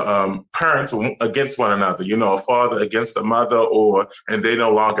 parents against one another, a father against a mother, and they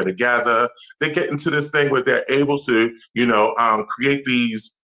no longer together. They get into this thing where they're able to, create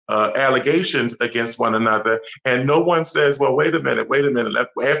these allegations against one another, and no one says, well, wait a minute.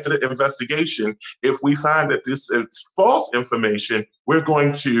 After the investigation, if we find that this is false information, we're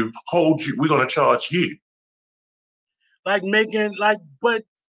going to charge you. But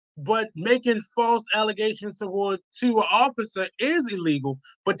making false allegations to an officer is illegal,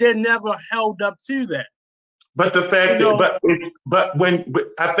 but they're never held up to that. But the fact that,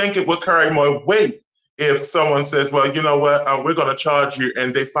 I think it would carry more weight if someone says, well, you know what, we're going to charge you,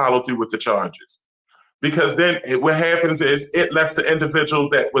 and they follow through with the charges. Because then what happens is it lets the individual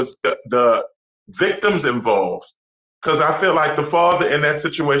that was the victims involved. Because I feel like the father in that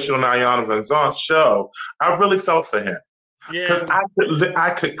situation on Iyanla Vanzant's show, I really felt for him. Because I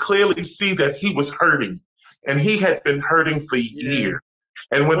could clearly see that he was hurting, and he had been hurting for years.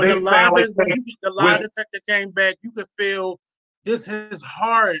 And when the lie detector came back, you could feel his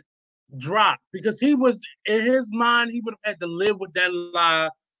heart drop, because he was, in his mind, he would have had to live with that lie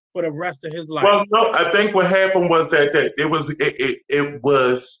for the rest of his life. Well, no, I think what happened was that it was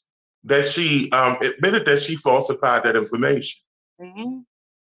that she admitted that she falsified that information. Mm-hmm.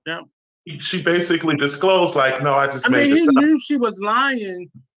 Yeah. She basically disclosed, like, no, I made this up. He knew she was lying,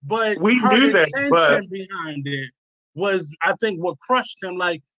 but we knew that. But behind it was, I think, what crushed him.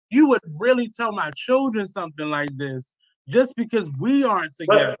 Like, you would really tell my children something like this just because we aren't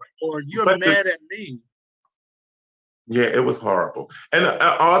together, or you're mad at me. Yeah, it was horrible. And the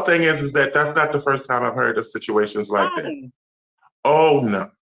odd thing is that that's not the first time I've heard of situations like that. Oh, no.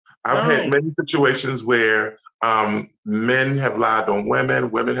 I've had many situations where Men have lied on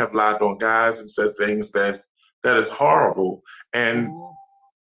women, women have lied on guys and said things that is horrible. And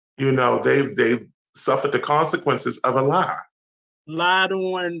you know, they've suffered the consequences of a lie. Lied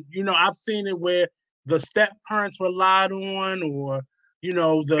on, you know, I've seen it where the step parents were lied on, or you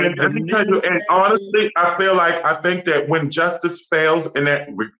know, and honestly, I think that when justice fails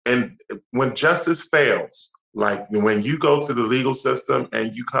and when justice fails, like when you go to the legal system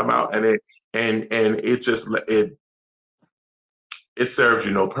and you come out and it just it serves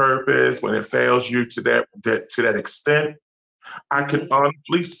you no purpose, when it fails you to that extent, I can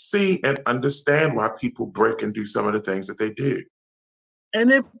honestly see and understand why people break and do some of the things that they do. And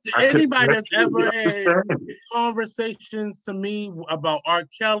if anybody that's ever had conversations to me about R.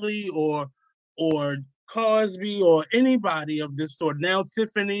 Kelly or Cosby or anybody of this sort, now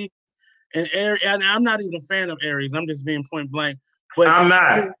Tiffany and Aries, and I'm not even a fan of Aries, I'm just being point blank. But I'm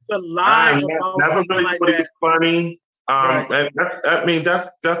not. To lie about something like that. Funny. And I mean,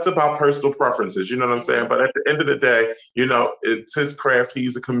 that's about personal preferences, you know what I'm saying? But at the end of the day, you know, it's his craft.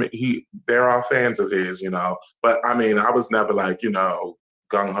 There are fans of his, you know. But I mean, I was never like, you know,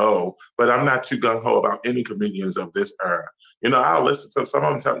 gung ho. But I'm not too gung ho about any comedians of this era. You know, I'll listen to some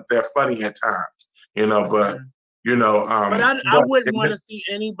of them. They're funny at times, you know. But you know, but I wouldn't want to see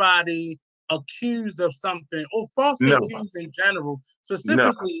anybody accused of something or falsely accused in general,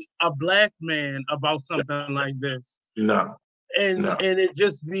 specifically a black man about something like this. And it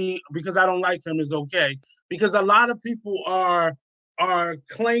just be because I don't like him is okay. Because a lot of people are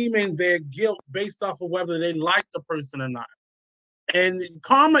claiming their guilt based off of whether they like the person or not. And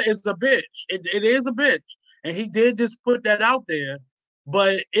karma is a bitch. It is a bitch. And he did just put that out there.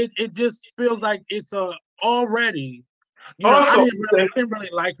 But it just feels like it's already. You know, I didn't really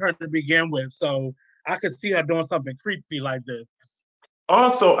like her to begin with. So I could see her doing something creepy like this.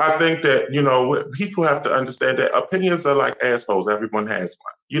 Also, I think that, you know, people have to understand that opinions are like assholes. Everyone has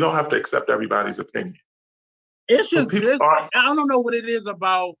one. You don't have to accept everybody's opinion. It's just I don't know what it is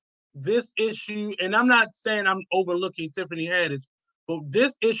about this issue, and I'm not saying I'm overlooking Tiffany Haddish, but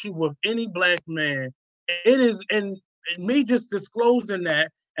this issue with any black man, it is, and me just disclosing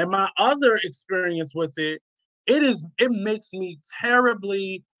that, and my other experience with it, it makes me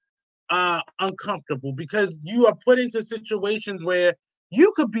terribly uncomfortable because you are put into situations where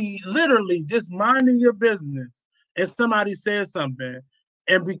you could be literally just minding your business and somebody says something.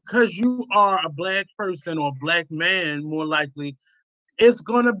 And because you are a black person or a black man, more likely, it's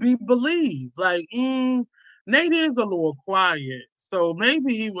going to be believed. Like, Nate is a little quiet. So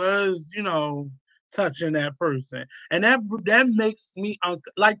maybe he was, you know, touching that person. And that makes me,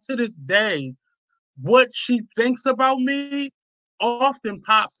 like to this day, what she thinks about me often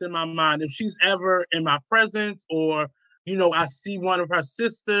pops in my mind. If she's ever in my presence or, you know, I see one of her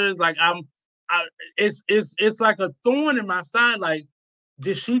sisters, like it's like a thorn in my side. Like,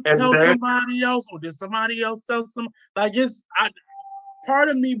 did she tell somebody else or did somebody else tell some? Like, part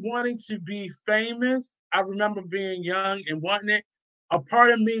of me wanting to be famous. I remember being young and wanting it. A part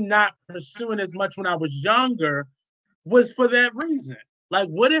of me not pursuing as much when I was younger was for that reason. Like,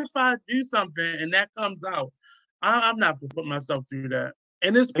 what if I do something and that comes out? I'm not going to put myself through that.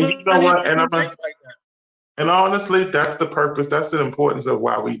 And it's you know what? And honestly, that's the purpose. That's the importance of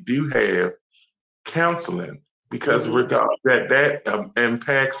why we do have counseling, because that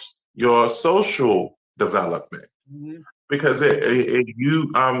impacts your social development. Because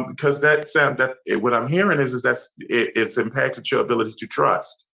because what I'm hearing is that it's impacted your ability to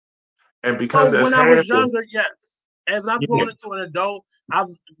trust. And because when I was younger, yes. As I've grown into an adult, I've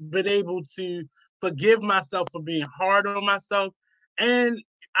been able to forgive myself for being hard on myself. And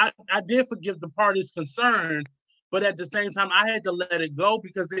I did forgive the parties concerned, but at the same time, I had to let it go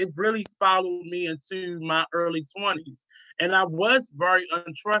because it really followed me into my early 20s. And I was very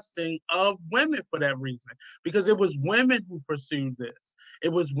untrusting of women for that reason, because it was women who pursued this. It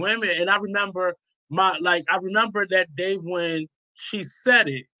was women. And I remember that day when she said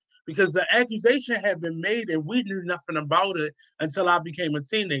it, because the accusation had been made and we knew nothing about it until I became a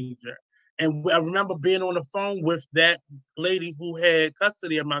teenager. And I remember being on the phone with that lady who had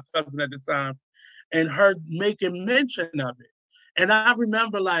custody of my cousin at the time and her making mention of it. And I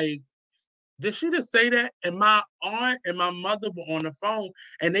remember, like, did she just say that? And my aunt and my mother were on the phone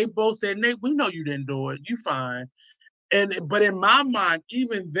and they both said, Nate, we know you didn't do it. You fine. But in my mind,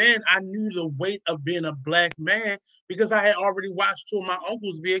 even then, I knew the weight of being a black man because I had already watched two of my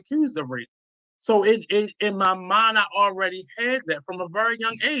uncles be accused of rape. So in my mind, I already had that from a very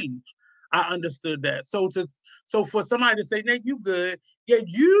young age. I understood that. So for somebody to say, Nate, you good? Yeah,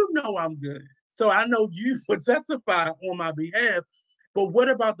 you know I'm good. So I know you would testify on my behalf. But what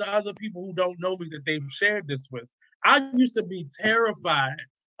about the other people who don't know me that they've shared this with? I used to be terrified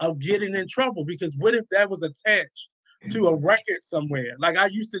of getting in trouble because what if that was attached to a record somewhere? Like I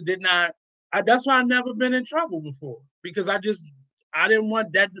used to did not. That's why I never been in trouble before because I didn't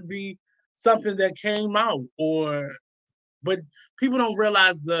want that to be something that came out or. But people don't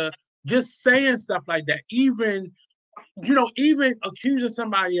realize just saying stuff like that, even even accusing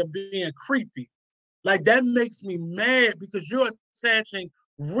somebody of being creepy, like that makes me mad because you're attaching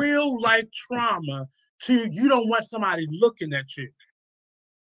real life trauma to you don't want somebody looking at you.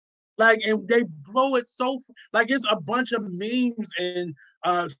 Like, and they blow it so like it's a bunch of memes and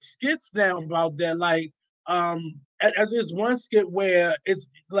skits now about that. Like, at this one skit where it's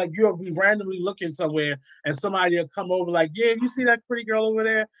like you'll be randomly looking somewhere and somebody will come over like, yeah, you see that pretty girl over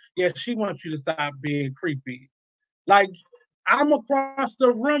there? Yeah, she wants you to stop being creepy. Like, I'm across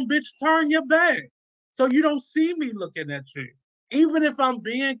the room, bitch, turn your back so you don't see me looking at you. Even if I'm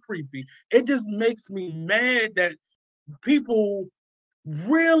being creepy, it just makes me mad that people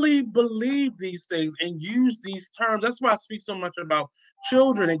really believe these things and use these terms. That's why I speak so much about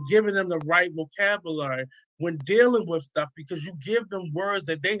children and giving them the right vocabulary when dealing with stuff, because you give them words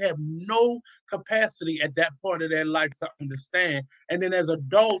that they have no capacity at that part of their life to understand. And then as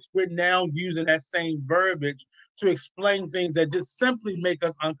adults, we're now using that same verbiage to explain things that just simply make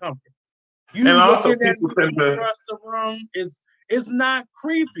us uncomfortable. You And also looking at people me tend to, across the room is it's not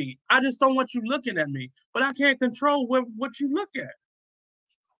creepy. I just don't want you looking at me, but I can't control what you look at.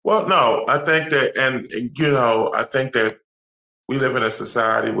 well, no, I think that, and I think that we live in a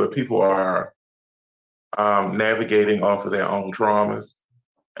society where people are navigating off of their own traumas.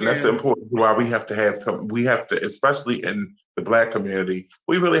 And that's the Yeah. important why we have to have we have to, especially in the Black community,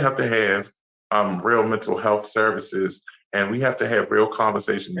 we really have to have real mental health services, and we have to have real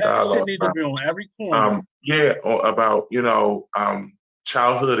conversation That shit dialogue need to be on every corner. about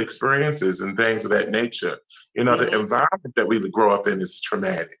childhood experiences and things of that nature. The environment that we grow up in is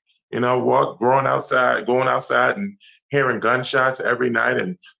traumatic. Going outside and hearing gunshots every night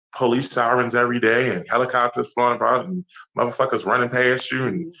and police sirens every day and helicopters flying about and motherfuckers running past you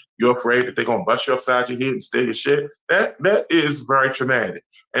and you're afraid that they're gonna bust you upside your head and steal your shit. That is very traumatic.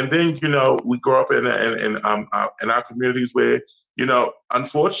 And then we grow up in our communities where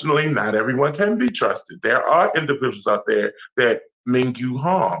unfortunately not everyone can be trusted. There are individuals out there that mean you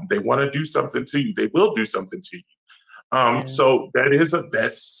harm. They want to do something to you. They will do something to you. So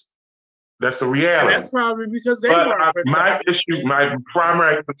that's a reality. And that's probably because they But weren't protected. my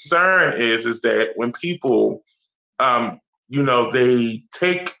primary concern is that when people, they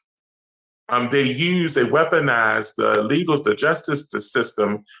take, they weaponize the justice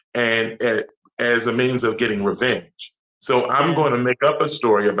system and as a means of getting revenge. So I'm going to make up a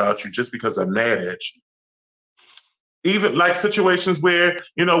story about you just because I'm mad at you. Even like situations where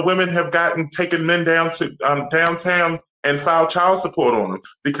women have taken men down to downtown and filed child support on them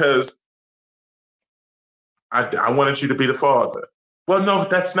because I wanted you to be the father. Well, no,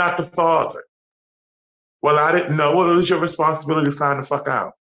 that's not the father. Well, I didn't know. Well, it was your responsibility to find the fuck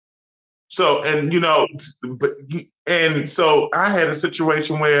out. So, so I had a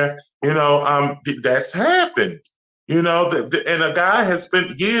situation where, that's happened. And a guy has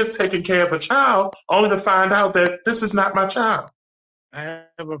spent years taking care of a child only to find out that this is not my child. I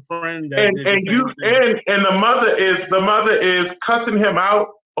have a friend that and the mother is cussing him out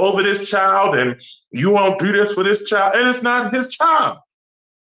over this child, and you won't do this for this child, and it's not his child.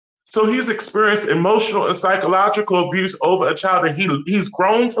 So he's experienced emotional and psychological abuse over a child that he's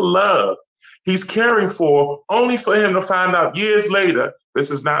grown to love, he's caring for, only for him to find out years later,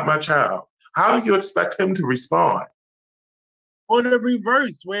 this is not my child. How do you expect him to respond? Or the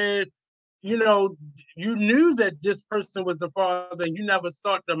reverse, where you knew that this person was the father, and you never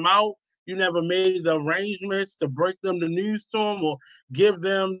sought them out. You never made the arrangements to break them the news to them or give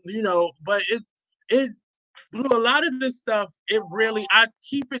them, but a lot of this stuff, I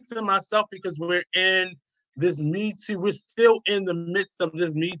keep it to myself because we're in this Me Too. We're still in the midst of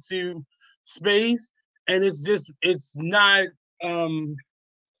this Me Too space. And it's not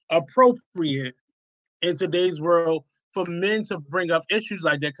appropriate in today's world for men to bring up issues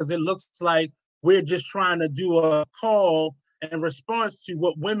like that because it looks like we're just trying to do a call in response to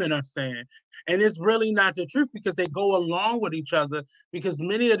what women are saying. And it's really not the truth because they go along with each other because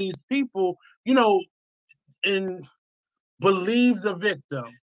many of these people, and believe the victim.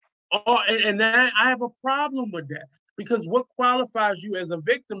 And that I have a problem with that because what qualifies you as a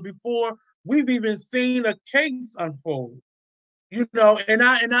victim before we've even seen a case unfold? And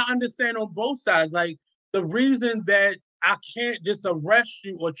I understand on both sides, like the reason that I can't just arrest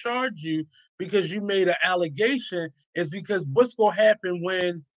you or charge you because you made an allegation. It's because what's going to happen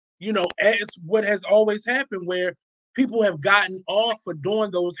when, it's what has always happened where people have gotten off for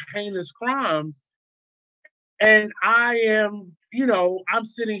doing those heinous crimes. And I am, I'm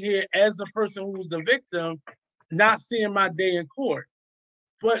sitting here as a person who's the victim, not seeing my day in court.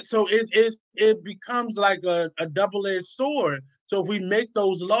 But so it becomes like a double-edged sword. So if we make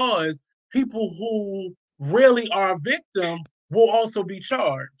those laws, people who really are a victim will also be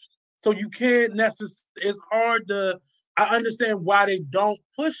charged. So you can't necessarily, it's hard to, I understand why they don't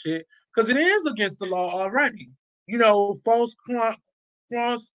push it, because it is against the law already. To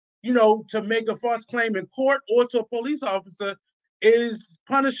make a false claim in court or to a police officer is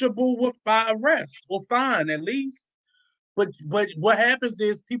punishable by arrest or fine at least. But what happens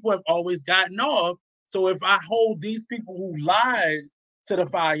is people have always gotten off. So if I hold these people who lied to the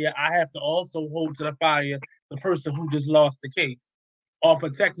fire, I have to also hold to the fire the person who just lost the case off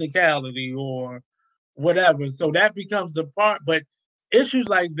a technicality or whatever. So that becomes the part. But issues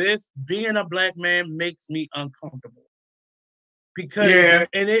like this, being a Black man makes me uncomfortable. Because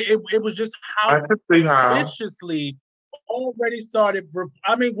and it was just how viciously already started.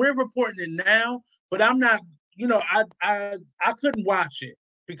 I mean, we're reporting it now, but I'm not, I couldn't watch it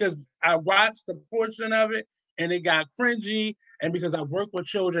because I watched a portion of it and it got cringy. And because I work with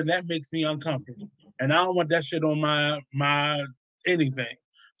children, that makes me uncomfortable. And I don't want that shit on my anything.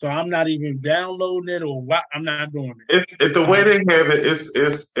 So I'm not even downloading it or what. I'm not doing it. The way they have it is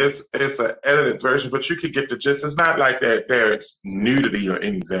an edited version, but you could get the gist. It's not like that there's nudity or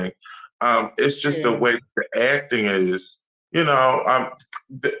anything. It's just the way the acting is.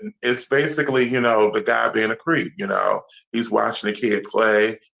 It's basically the guy being a creep. He's watching the kid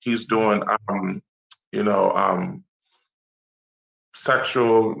play. He's doing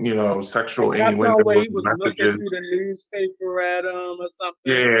sexual innuendo. That's way he was looking through the newspaper at him or something.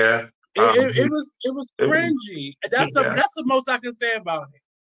 Yeah. It was cringy. That's the most I can say about it.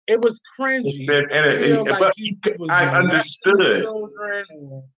 It was cringy. I understood.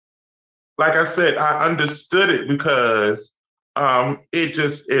 Like I said, I understood it because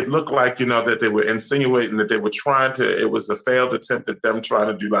it looked like that they were insinuating that they were trying to. It was a failed attempt at them trying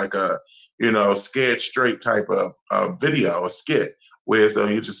to do like a scared straight type of video, a skit. Whereas though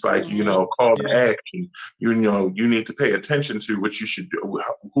you're just like, call to action, you need to pay attention to what you should do,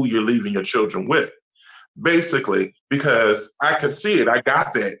 who you're leaving your children with. Basically, because I could see it. I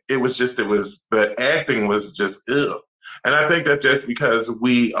got that. The acting was just ill. And I think that just because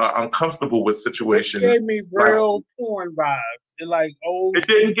we are uncomfortable with situations. It gave me real porn vibes. It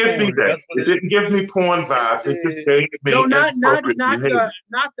didn't give me that. It didn't give me porn vibes. It just gave me not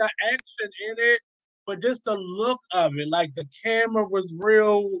the action in it, but just the look of it. Like the camera was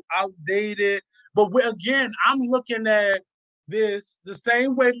real outdated. But again, I'm looking at this the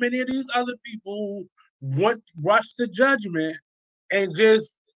same way many of these other people rush to judgment and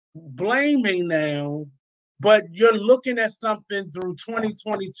just blaming now. But you're looking at something through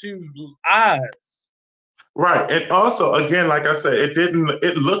 2022 eyes. Right. And also, again, like I said,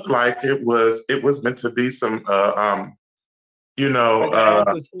 it looked like it was meant to be some,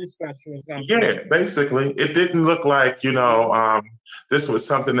 basically. It didn't look like, this was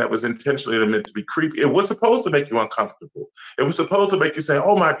something that was intentionally meant to be creepy. It was supposed to make you uncomfortable. It was supposed to make you say,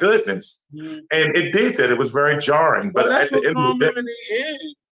 oh my goodness. Mm-hmm. And it did that. It was very jarring. But at the end of the day,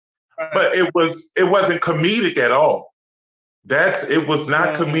 but it wasn't comedic at all. It was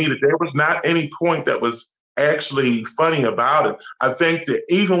not comedic. There was not any point that was actually funny about it. I think that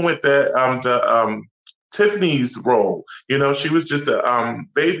even with the Tiffany's role, she was just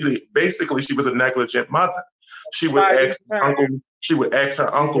basically she was a negligent mother. She would ask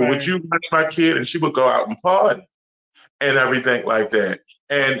her uncle, would you watch my kid? And she would go out and party and everything like that.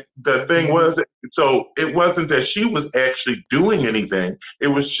 And the thing was, so it wasn't that she was actually doing anything. It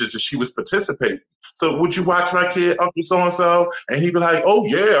was just that she was participating. So would you watch my kid, Uncle so-and-so? And he'd be like, oh,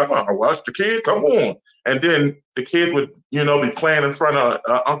 yeah, I'm going to watch the kid. Come on. And then the kid would, be playing in front of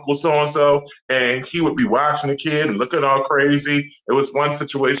Uncle so-and-so, and he would be watching the kid and looking all crazy. There was one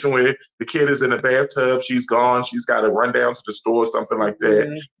situation where the kid is in the bathtub. She's gone. She's got to run down to the store, something like that.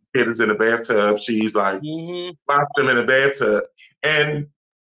 Mm-hmm. The kid is in the bathtub. She's like, locked him in the bathtub. And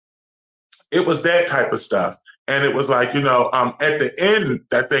it was that type of stuff. And it was like, at the end,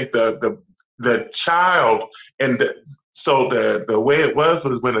 I think the child and the way it was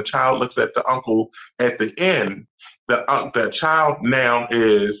when the child looks at the uncle at the end, the child now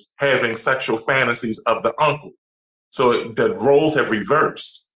is having sexual fantasies of the uncle. So the roles have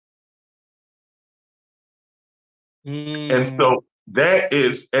reversed. And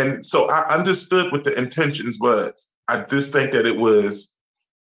so I understood what the intentions was. I just think that it was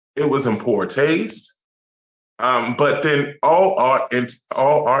it was in poor taste. But then all art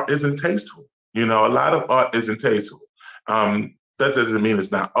isn't tasteful. You know, a lot of art isn't tasteful. That doesn't mean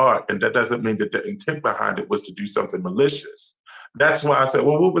it's not art, and that doesn't mean that the intent behind it was to do something malicious. That's why I said,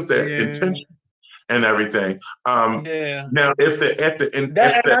 well, what was their intention and everything? Now, if I guess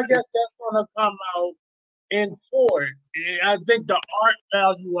that's going to come out in court. I think the art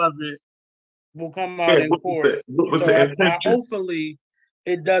value of it will come out in court. What was the intention? Hopefully,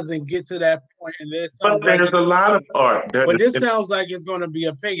 it doesn't get to that point. And there's a lot of art. But this sounds like it's going to be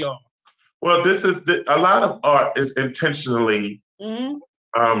a payoff. Well, a lot of art is intentionally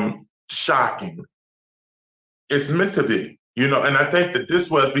shocking. It's meant to be, you know, and I think that this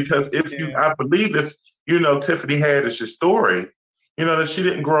was because I believe if, you know, Tiffany Haddish's story, you know, that she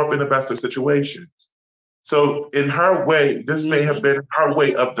didn't grow up in the best of situations. So in her way, this may have been her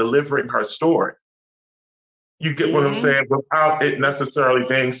way of delivering her story. You get what I'm saying? Without it necessarily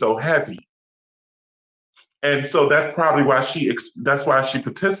being so heavy. And so that's probably why she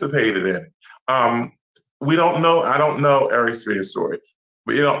participated in it. We don't know. I don't know Ari Spears' story,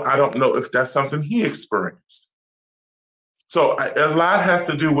 but, you know, I don't know if that's something he experienced. So a lot has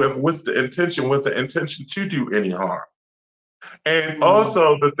to do with what's the intention? Was the intention to do any harm? And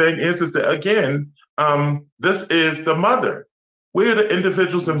also the thing is that, again, this is the mother. We're the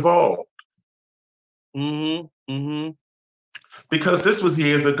individuals involved. Because this was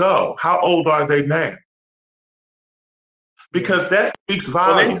years ago. How old are they now? Because that speaks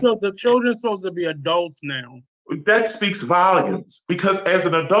volumes. Well, the children's supposed to be adults now. That speaks volumes. Because as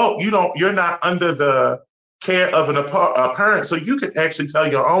an adult, you're not under the care of a parent, so you can actually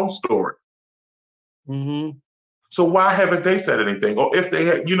tell your own story. So why haven't they said anything? Or if they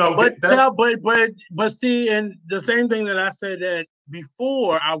had, you know, but see, and the same thing that I said that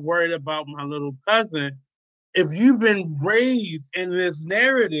before, I worried about my little cousin. If you've been raised in this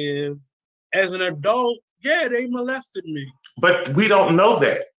narrative as an adult, yeah, they molested me. But we don't know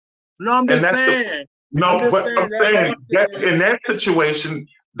that. No, I'm just saying. In that situation,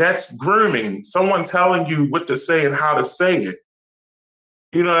 that's grooming. Someone telling you what to say and how to say it.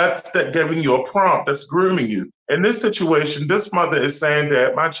 You know, that's giving you a prompt. That's grooming you. In this situation, this mother is saying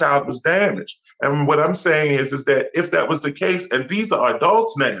that my child was damaged. And what I'm saying is that if that was the case, and these are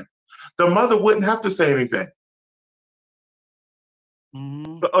adults now, the mother wouldn't have to say anything.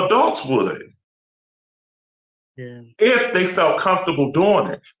 The adults would. Yeah. If they felt comfortable doing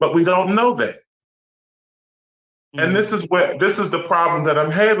it. But we don't know that. And this is the problem that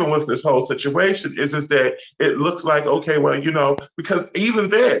I'm having with this whole situation is that it looks like, okay, well, you know, because even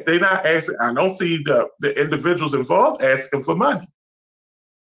there, they're not asking, I don't see the individuals involved asking for money.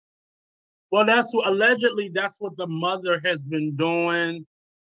 Well, allegedly that's what the mother has been doing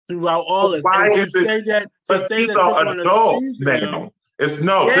throughout all this. Why and is it? But these are adults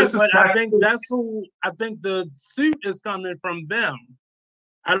now. I think I think the suit is coming from them.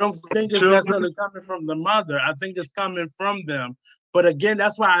 I don't think it's necessarily coming from the mother. I think it's coming from them. But again,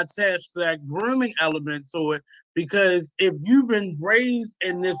 that's why I attached that grooming element to it, because if you've been raised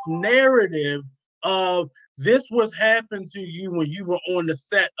in this narrative of this was happened to you when you were on the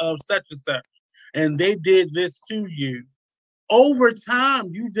set of such and such, and they did this to you, over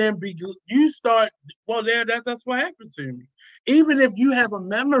time, that's what happened to me. Even if you have a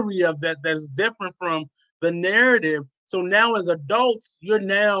memory of that's different from the narrative. So now as adults, you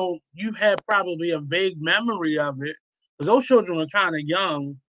have probably a vague memory of it. Because those children were kind of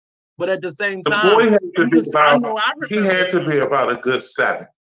young, but at the same time, the boy had to be about a good 7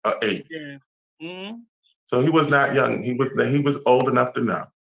 or 8. Yeah. So he was not young. He was old enough to know.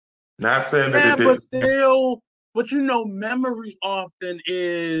 Not saying that it didn't. But still, but you know, memory often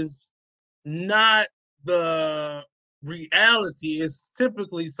is not the reality. It's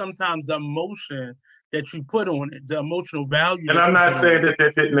typically sometimes the emotion that you put on it, the emotional value. And I'm not saying that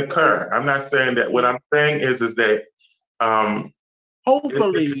didn't occur. I'm not saying that. What I'm saying is that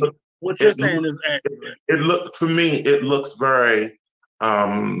hopefully what you're saying is accurate. It looks very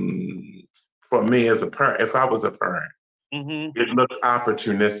for me as a parent, if I was a parent, it looked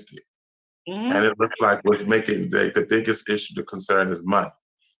opportunistic. And it looked like what's making the biggest issue, the concern is money.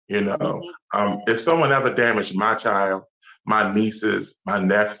 You know, if someone ever damaged my child, my nieces, my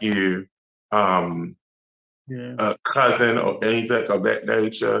nephew, a cousin or anything of that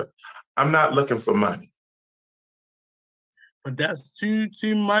nature, I'm not looking for money. But that's too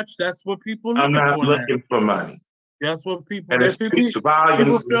much. That's what people I'm not looking for money. That's what people. And it speaks volumes.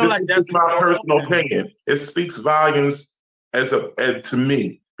 People feel like that's my personal opinion. It speaks volumes to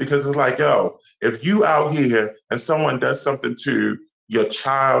me, because it's like, yo, if you out here and someone does something to your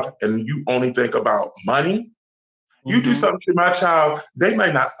child and you only think about money, You do something to my child, they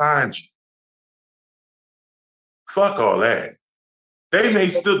may not find you. Fuck all that. They may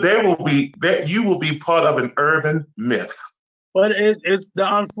still, there will be, that you will be part of an urban myth. But it's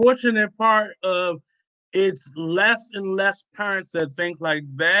the unfortunate part of it's less and less parents that think like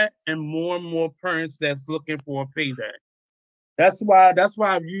that, and more parents that's looking for a payback. That's why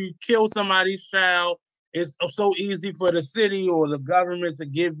if you kill somebody's child, it's so easy for the city or the government to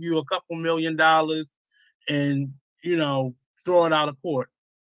give you a couple $1 million and, you know, throw it out of court.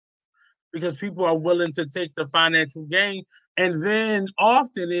 Because people are willing to take the financial gain. And then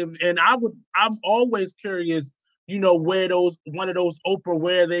often, I'm always curious, you know, where one of those Oprah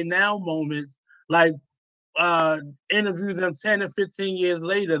Where Are They Now moments, like interview them 10 and 15 years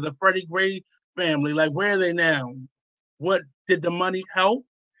later, the Freddie Gray family, like, where are they now? What did the money help?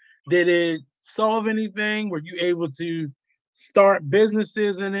 Did it solve anything? Were you able to start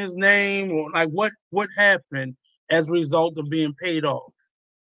businesses in his name? Or like what happened as a result of being paid off?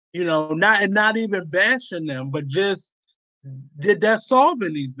 You know, not even bashing them, but just did that solve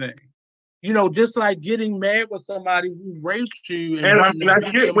anything? You know, just like getting mad with somebody who raped you and I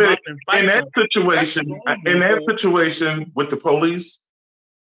get with in that situation with the police.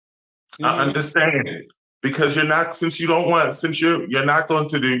 I understand it because you're not going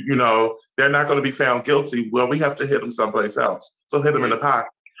to do, you know, they're not going to be found guilty. Well, we have to hit them someplace else. So hit them in the pocket,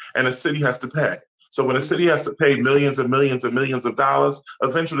 and the city has to pay. So when the city has to pay millions and millions and millions of dollars,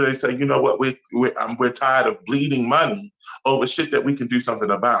 eventually they say, you know what, we're tired of bleeding money over shit that we can do something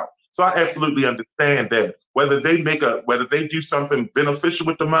about. So I absolutely understand that. Whether they do something beneficial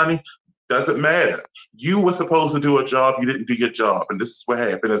with the money, doesn't matter. You were supposed to do a job, you didn't do your job, and this is what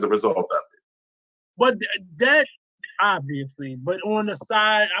happened as a result of it. But that obviously, but on the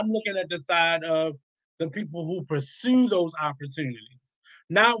side, I'm looking at the side of the people who pursue those opportunities.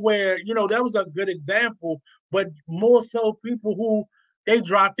 Not where, you know, that was a good example, but more so people who they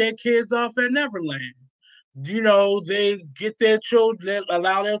drop their kids off at Neverland. You know, they get their children,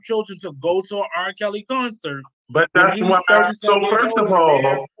 allow their children to go to an R. Kelly concert. But that's why. So first of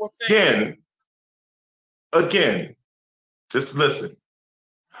all, again, just listen.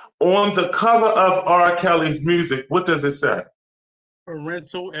 On the cover of R. Kelly's music, what does it say?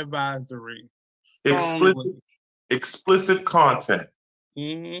 Parental advisory. Explicit content.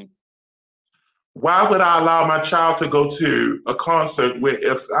 Mm-hmm. Why would I allow my child to go to a concert where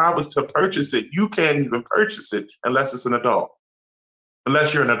if I was to purchase it, you can't even purchase it unless it's an adult,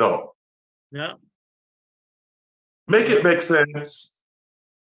 unless you're an adult? Yeah. Make it make sense.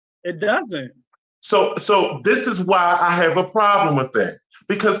 It doesn't. So this is why I have a problem with that.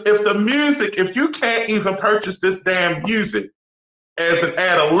 Because if you can't even purchase this damn music as an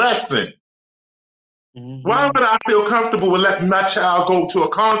adolescent, why would I feel comfortable with letting my child go to a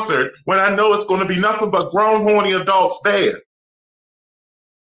concert when I know it's going to be nothing but grown, horny adults there?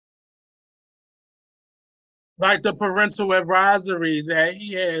 Like the parental advisory that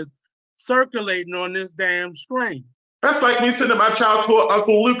he has circulating on this damn screen. That's like me sending my child to an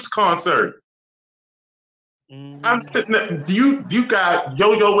Uncle Luke's concert. I'm sitting there, you got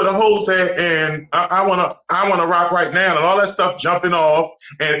Yo-Yo with a hose head and I wanna rock right now and all that stuff jumping off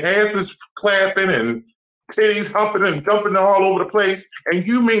and asses clapping and titties humping and jumping all over the place, and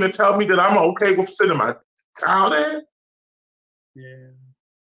you mean to tell me that I'm okay with sitting my child there? Yeah.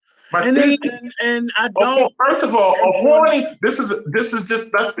 And I don't. First of all, a horny. This is just,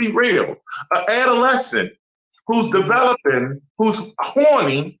 let's be real. An adolescent who's developing, who's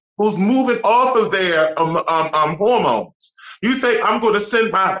horny, who's moving off of their hormones. You think I'm going to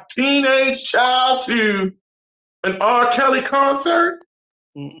send my teenage child to an R. Kelly concert?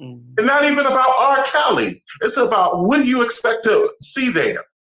 It's not even about R. Kelly. It's about what do you expect to see there.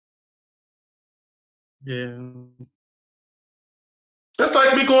 Yeah. That's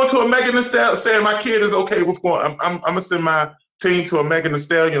like me going to a Megan Thee Stallion, saying my kid is okay with going. I'm gonna send my teen to a Megan Thee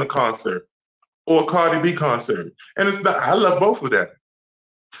Stallion concert or a Cardi B concert, and it's not. I love both of them.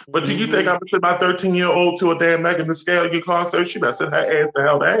 But do you think I'm gonna send my 13-year-old to a damn Megan Thee Stallion concert? She better sit her ass the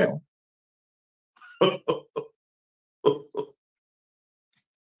hell down.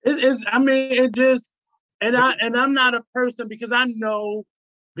 It just, and I'm not a person, because I know,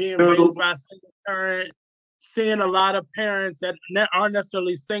 being raised by a single parent, seeing a lot of parents that aren't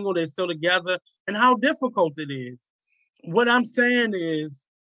necessarily single, they're still together, and how difficult it is. What I'm saying is,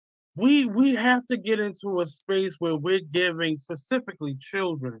 we have to get into a space where we're giving specifically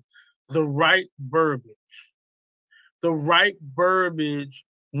children the right verbiage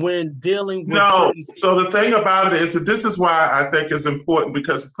when dealing with certain. So the thing about it is that this is why I think it's important,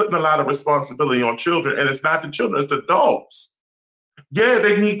 because putting a lot of responsibility on children, and it's not the children, it's the adults. yeah,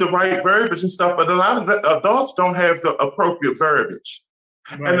 they need the right verbiage and stuff, but a lot of adults don't have the appropriate verbiage.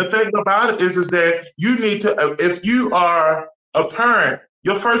 Right. And the thing about it is that you need to, if you are a parent,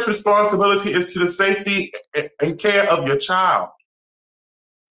 your first responsibility is to the safety and care of your child.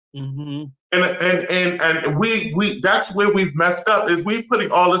 Mm-hmm. And we that's where we've messed up, is we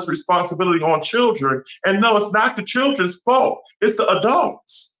putting all this responsibility on children. And no, it's not the children's fault. It's the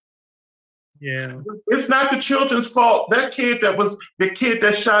adults. Yeah. It's not the children's fault. That kid that was the kid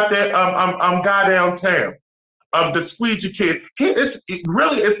that shot that guy downtown, the squeegee kid.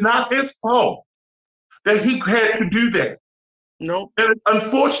 It's not his fault that he had to do that. Nope. And it's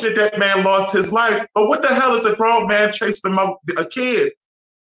unfortunate that man lost his life. But what the hell is a grown man chasing a kid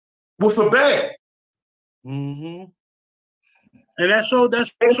with a bat? Mm-hmm. And that shows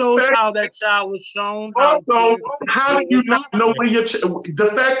how that child was shown. Also, how do you not know when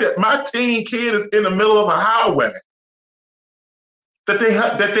the fact that my teen kid is in the middle of a highway, that they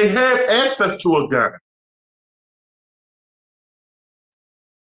have access to a gun?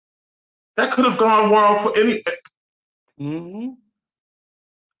 That could have gone wrong for any. Mm-hmm.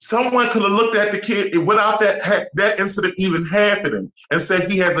 Someone could have looked at the kid without that incident even happening and said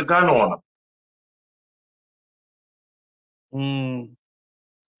he has a gun on him.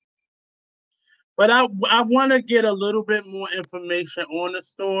 But I want to get a little bit more information on the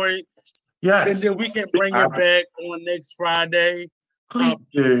story. Yes. And then we can bring it back on next Friday. Please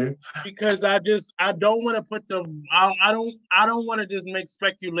do. Because I don't want to put I don't want to just make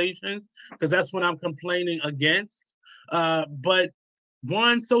speculations, because that's what I'm complaining against. But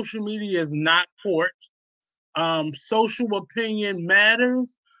one, social media is not court. Social opinion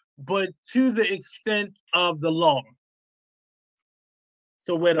matters, but to the extent of the law.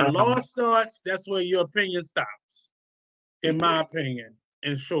 So where the law starts, that's where your opinion stops, in my opinion,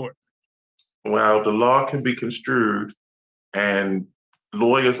 in short. Well, the law can be construed, and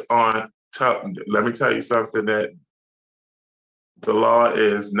lawyers aren't. Let me tell you something, that the law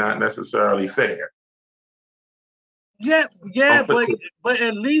is not necessarily fair. Yeah, but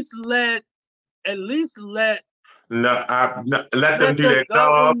at least let. No, let them do their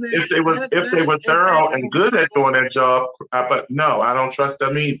job. If they were thorough and good at doing their job, but no, I don't trust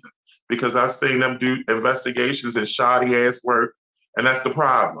them either, because I've seen them do investigations and shoddy ass work, and that's the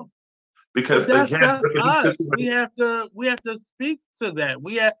problem. Because that's us. We have to speak to that.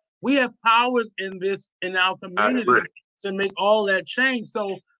 We have powers in our community to make all that change.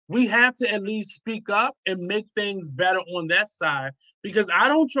 So we have to at least speak up and make things better on that side, because I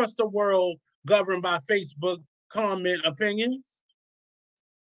don't trust the world governed by Facebook comment opinions.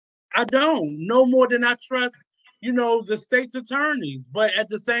 I don't, no more than I trust, the state's attorneys. But at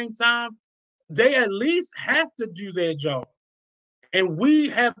the same time, they at least have to do their job. And we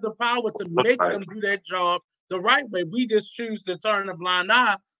have the power to make them do their job the right way. We just choose to turn a blind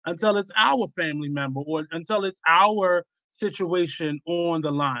eye until it's our family member or until it's our situation on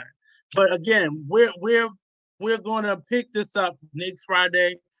the line. But again, we're going to pick this up next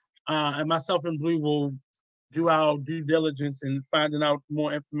Friday, and myself and Blue will do our due diligence in finding out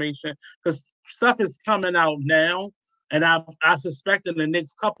more information, because stuff is coming out now, and I suspect in the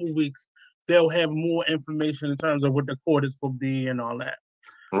next couple of weeks they'll have more information in terms of what the court is going to be and all that.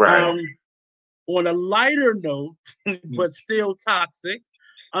 Right. On a lighter note, but still toxic,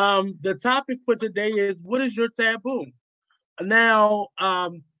 the topic for today is, what is your taboo? Now,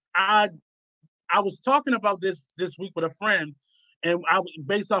 I was talking about this week with a friend, and I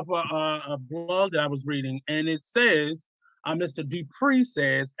based off a blog that I was reading, and it says, Mr. Dupree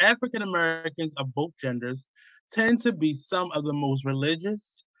says, African Americans of both genders tend to be some of the most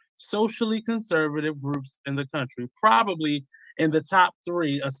religious, socially conservative groups in the country, probably in the top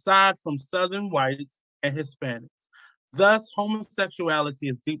 3, aside from Southern whites and Hispanics. Thus, homosexuality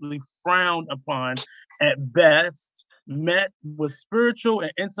is deeply frowned upon at best, met with spiritual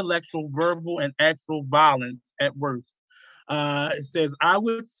and intellectual, verbal and actual violence at worst. It says, I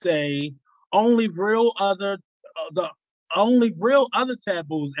would say only real other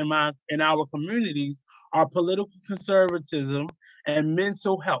taboos in our communities are political conservatism and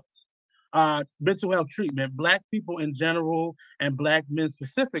mental health treatment. Black people in general and Black men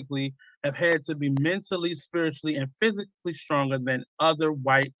specifically have had to be mentally, spiritually, and physically stronger than other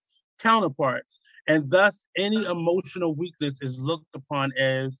white counterparts. And thus, any emotional weakness is looked upon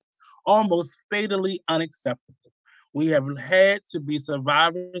as almost fatally unacceptable. We have had to be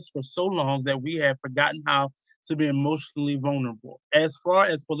survivors for so long that we have forgotten how to be emotionally vulnerable. As far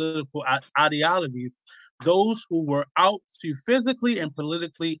as political ideologies, those who were out to physically and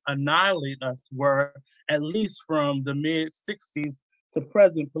politically annihilate us were, at least from the mid-60s to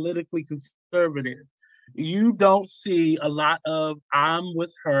present, politically conservative. you don't see a lot of "I'm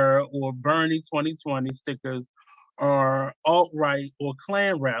with her" or Bernie 2020 stickers or alt-right or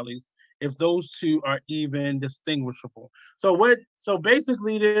Klan rallies if those two are even distinguishable. So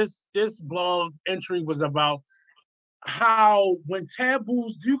basically this blog entry was about how when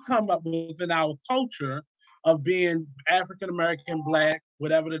taboos do come up within our culture of being African American, Black,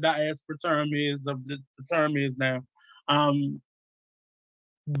 whatever the diaspora term is of the term is now, um,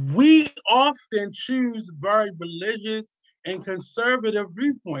 we often choose very religious and conservative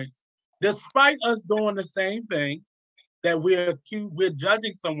viewpoints, despite us doing the same thing that we're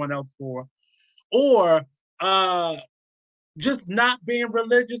judging someone else for, or uh, just not being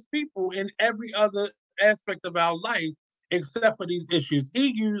religious people in every other aspect of our life, except for these issues.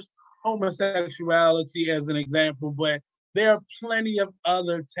 He used homosexuality as an example, but there are plenty of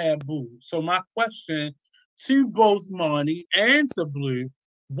other taboos. So my question to both Monty and to Blue,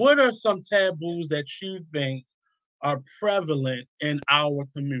 what are some taboos that you think are prevalent in our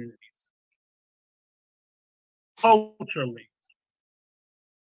communities culturally?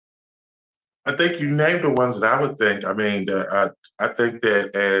 I think you named the ones that I would think. I mean, I think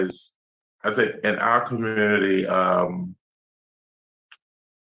that I think in our community,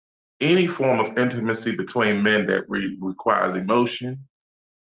 any form of intimacy between men that requires emotion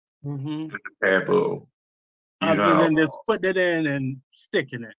Mm-hmm. is a taboo. You Other know, than just putting it in and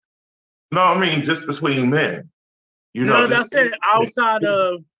sticking it. no, I mean just between men. You know, No, just that's it. Outside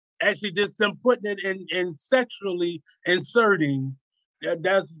of actually just them putting it in sexually inserting,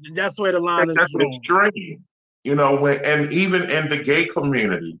 that's where the line is that's drawn. extreme. You know, and even in the gay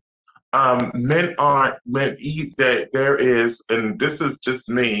community, men aren't men. That there is, and this is just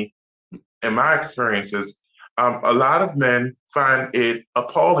me in my experiences. A lot of men find it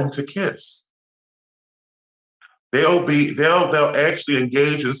appalling to kiss. They'll actually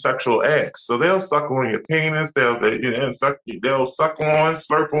engage in sexual acts. So they'll suck on your penis. They'll suck on,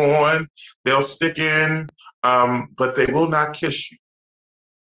 slurp on. They'll stick in, but they will not kiss you.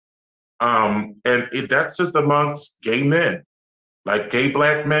 That's just amongst gay men. Like gay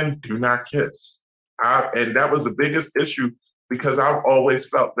Black men do not kiss. And that was the biggest issue because I've always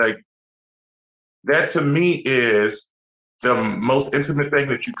felt like that to me is the most intimate thing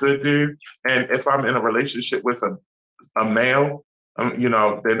that you could do. And if I'm in a relationship with a male,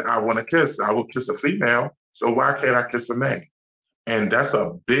 then I want to kiss. I will kiss a female. So why can't I kiss a man? And that's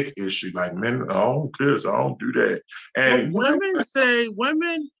a big issue. Like men, I don't kiss, I don't do that. And well,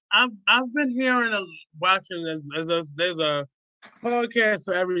 women. I've been hearing watching there's a podcast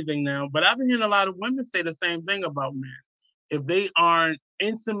for everything now, but I've been hearing a lot of women say the same thing about men. If they aren't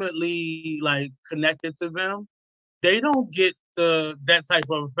intimately like connected to them, they don't get that type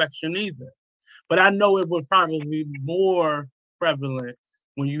of affection either. But I know it would probably be more prevalent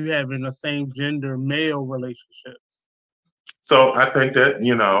when you have in the same gender male relationships. so I think that,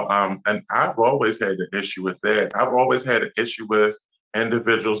 and I've always had an issue with that. I've always had an issue with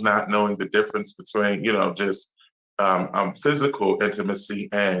individuals not knowing the difference between, just physical intimacy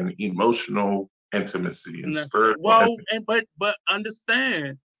and emotional intimacy and spiritual well, intimacy. but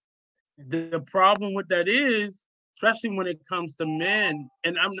understand the problem with that is, especially when it comes to men,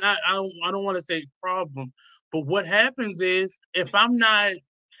 and I don't want to say problem, but what happens is if I'm not,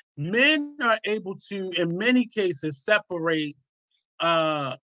 men are able to, in many cases, separate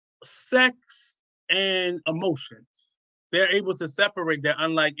uh, sex and emotions. They're able to separate that,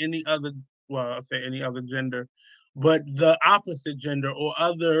 unlike any other, well, I'll say any other gender, but the opposite gender or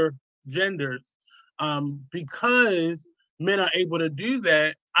other genders. Because men are able to do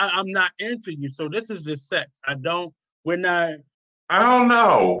that, I'm not into you. So this is just sex. We're not. I don't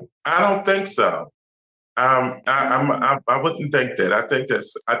know. I don't think so. I wouldn't think that. I think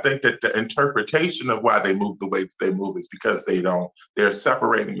that the interpretation of why they move the way that they move is because they're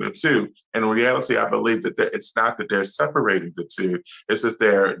separating the two. And in reality, I believe that it's not that they're separating the two. It's that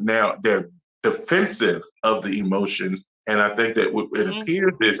they're defensive of the emotions. And I think that what it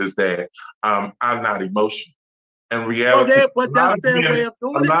appears is that I'm not emotional. In reality, But that's their way of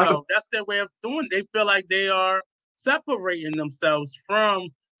doing it, though. That's their way of doing it. They feel like they are separating themselves from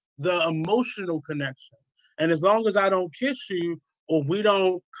the emotional connection. And as long as I don't kiss you or we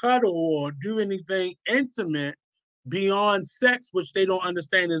don't cuddle or do anything intimate beyond sex, which they don't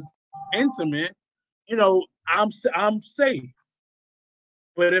understand is intimate, I'm safe.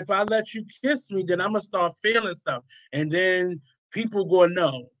 But if I let you kiss me, then I'm gonna start feeling stuff, and then people go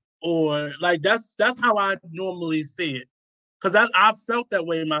no, or like that's how I normally see it, because I've felt that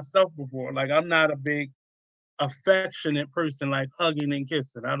way myself before. Like I'm not a big affectionate person, like hugging and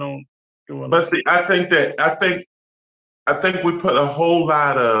kissing. I don't do a lot. But see, I think I think we put a whole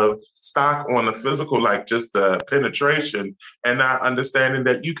lot of stock on the physical, like just the penetration, and not understanding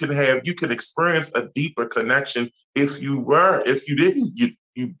that you can experience a deeper connection if you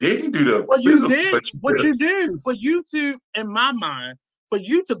didn't do the Well, you physical, did but you what did. you do. For you to, in my mind, for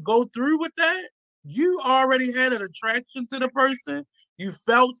you to go through with that, you already had an attraction to the person. You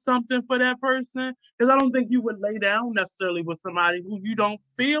felt something for that person. Because I don't think you would lay down necessarily with somebody who you don't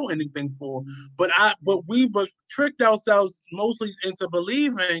feel anything for. But we've tricked ourselves mostly into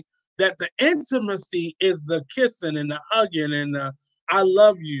believing that the intimacy is the kissing and the hugging and the I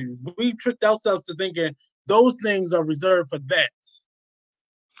love you. We tricked ourselves to thinking those things are reserved for that.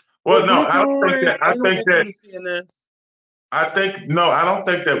 Well, What no, we I don't think doing that. I ain't no think that intimacy in this. I think no, I don't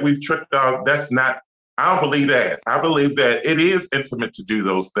think that we've tricked out. That's not. I don't believe that. I believe that it is intimate to do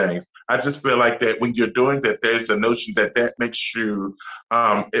those things. I just feel like that when you're doing that, there's a notion that makes you,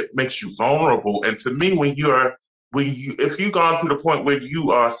 it makes you vulnerable. And to me, if you've gone to the point where you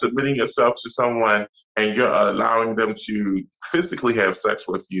are submitting yourself to someone and you're allowing them to physically have sex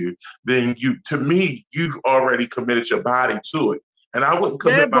with you, then to me, you've already committed your body to it. And I wouldn't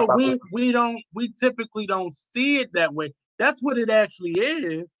Yeah, commit my but body. we typically don't see it that way. That's what it actually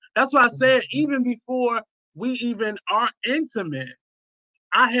is. That's why I said even before we even are intimate,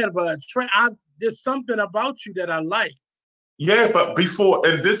 I have there's something about you that I like. Yeah, but before,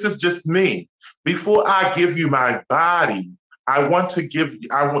 and this is just me, before I give you my body, I want to give,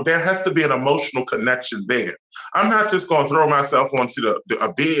 there has to be an emotional connection there. I'm not just going to throw myself onto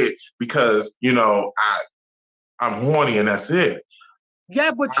a bed because, I'm horny and that's it.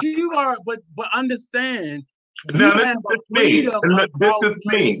 Yeah, but you are, but understand, Now, you this have is a just me. freedom And this about is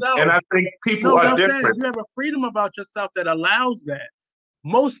me. yourself. And I think people No, what are I'm saying is different. you have a freedom about yourself that allows that.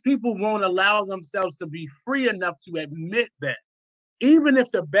 Most people won't allow themselves to be free enough to admit that. Even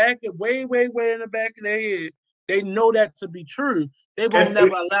if the back, way, way, way in the back of their head, they know that to be true, they won't And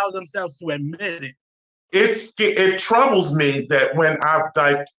never allow themselves to admit it. it troubles me that when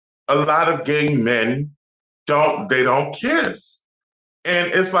a lot of gay men don't kiss.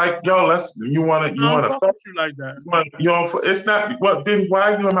 And it's like, yo, you I don't want to fuck fuck, with you like that. it's not, well, then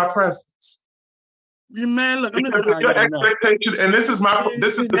why are you in my presence? You man, look, I'm just Because if trying to your get enough. expectation, and this is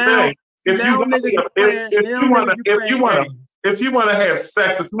See the thing, if you now want niggas you playing, now niggas you playing games. if you want to have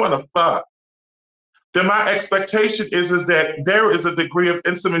sex, if you want to fuck, then my expectation is that there is a degree of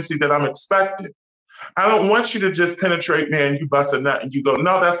intimacy that I'm expecting. I don't want you to just penetrate me and you bust a nut and you go,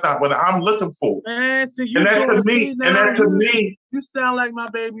 no, that's not what I'm looking for. Man, see And you that to doing me, see now you sound like my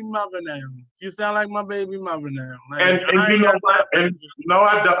baby mother now. You sound like my baby mother now. Like and I you ain't know no what? And no,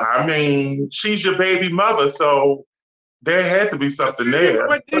 I don't. I mean, she's your baby mother, so there had to be something there.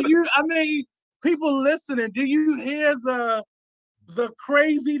 But do you I mean people listening, do you hear the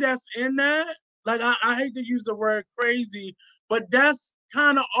crazy that's in that? Like I hate to use the word crazy, but that's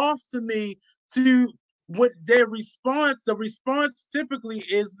kind of off to me to what their response. The response typically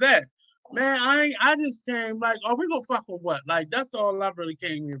is that, man, I just came like, are we gonna fuck with what? Like that's all I really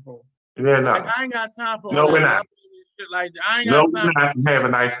came here for. Yeah, Like no. I ain't got time for No, all we're that not. love shit. Like I ain't No, got we're time. not. Have a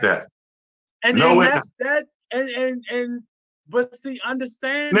nice day. No, And we're not. that's that. And but see, Now,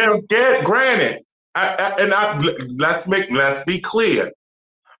 understanding. granted, let's be clear.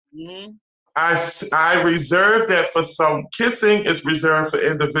 Mhm. I reserve that for some. Kissing is reserved for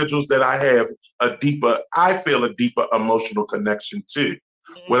individuals that I feel a deeper emotional connection to.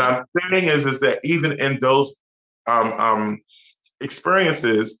 What Mhm. I'm saying is that even in those um, um,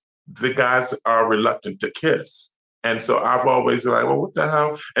 experiences, the guys are reluctant to kiss. And so I've always been like, well, what the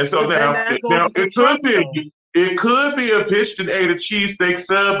hell? And so But then now, that goes into trust, though. it could be a bitch that ate a cheesesteak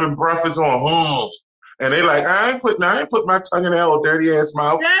sub and breath is on home. And they like, I ain't put my tongue in that old dirty ass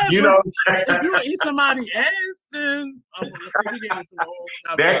mouth. Yeah, You but know, if you eat somebody's ass, then we get into a whole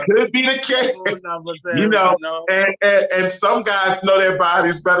that nother, could be the case. You know, and some guys know their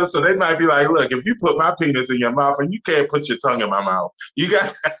bodies better, so they might be like, look, if you put my penis in your mouth and you can't put your tongue in my mouth, you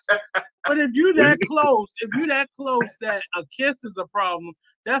got. But if you that close that a kiss is a problem,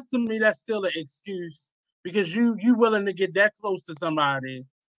 that's to me that's still an excuse because you willing to get that close to somebody,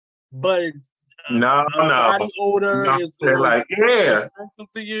 but No, body odor no. is They're going like, to be yeah.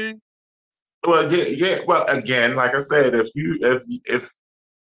 offensive to you. Well, yeah. Well, again, like I said, if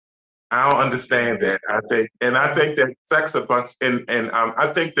I don't understand that, I think that sex amongst and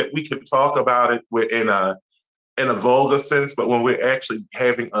I think that we can talk about it in a vulgar sense, but when we're actually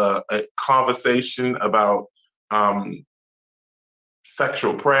having a conversation about um,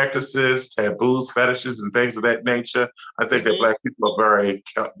 sexual practices, taboos, fetishes, and things of that nature. I think that Black people are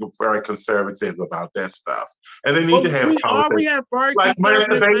very conservative about that stuff, and they need to have we have very like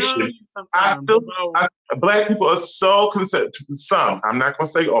conservative masturbation. Black people are so conservative. Some, I'm not going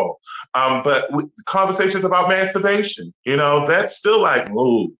to say all, but conversations about masturbation, that's still like,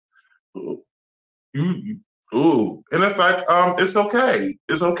 ooh, and it's like, it's okay.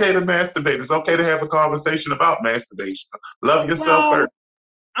 It's okay to masturbate. It's okay to have a conversation about masturbation. Love yourself first.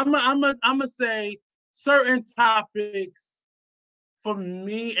 I'm gonna say certain topics for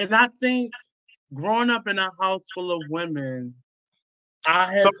me, and I think growing up in a house full of women,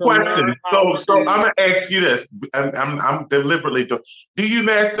 I had to learn how So I'm gonna ask you this. I'm deliberately do you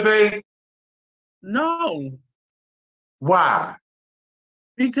masturbate? No. Why?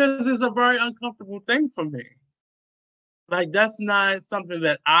 Because it's a very uncomfortable thing for me. Like, that's not something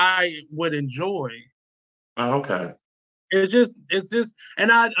that I would enjoy. Oh, okay. It's just,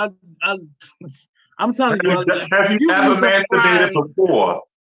 and I'm telling you. Have you ever masturbated before?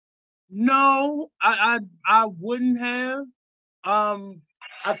 No, I wouldn't have. I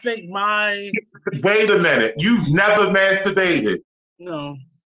think Wait a minute. You've never masturbated? No.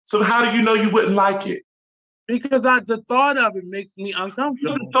 So how do you know you wouldn't like it? Because the thought of it makes me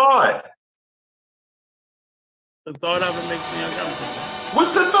uncomfortable. The thought? The thought of it makes me uncomfortable.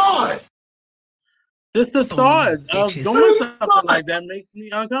 What's the thought? Just the thought of doing something like that makes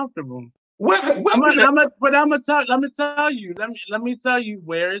me uncomfortable. Let me tell you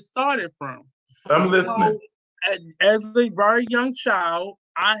where it started from. I'm listening. So, as a very young child,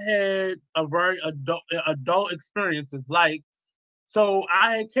 I had a very adult experiences. So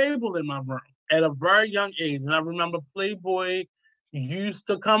I had cable in my room at a very young age, and I remember Playboy used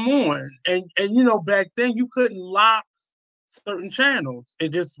to come on, and back then you couldn't lock certain channels. It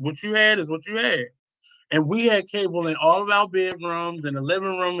just, what you had is what you had. And we had cable in all of our bedrooms, in the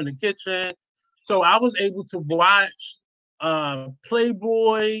living room, in the kitchen. So I was able to watch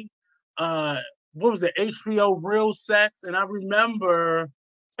Playboy, what was it, HBO Real Sex, and I remember.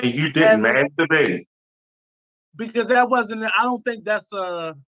 And you didn't masturbate? Because that wasn't, I don't think that's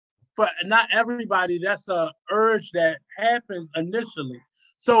for not everybody, that's a urge that happens initially.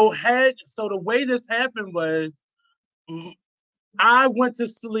 So the way this happened was, I went to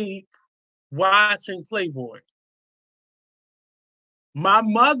sleep watching Playboy. My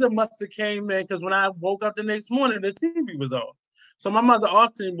mother must have came in, because when I woke up the next morning, the TV was off. So my mother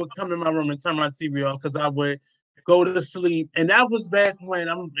often would come in my room and turn my TV off because I would go to sleep. And that was back when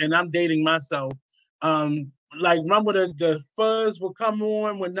I'm dating myself. Like, remember the fuzz would come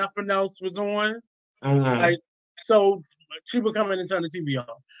on when nothing else was on? Mm-hmm. Like, so she would come in and turn the TV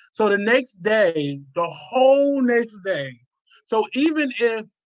off. So the next day, the whole next day, so even if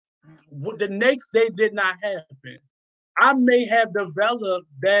the next day did not happen, I may have developed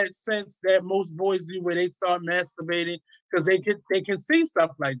that sense that most boys do, where they start masturbating because they can see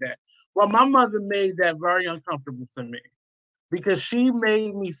stuff like that. Well, my mother made that very uncomfortable to me, because she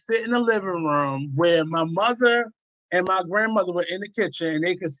made me sit in the living room where my mother and my grandmother were in the kitchen, and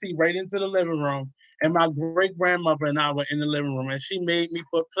they could see right into the living room, and my great grandmother and I were in the living room, and she made me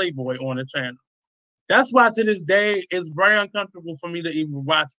put Playboy on the channel. That's why to this day it's very uncomfortable for me to even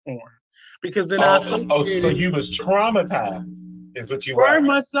watch porn. Because then so you was traumatized, is what you were. Very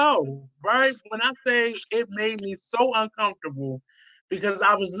much so. Right? When I say it made me so uncomfortable, because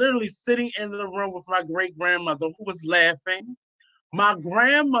I was literally sitting in the room with my great grandmother, who was laughing. My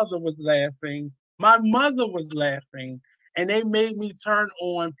grandmother was laughing. My mother was laughing. And they made me turn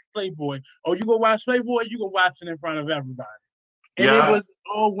on Playboy. Oh, you go watch Playboy? You go watch it in front of everybody. And It was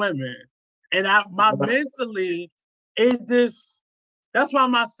all women. And mentally, that's why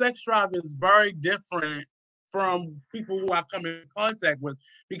my sex drive is very different from people who I come in contact with,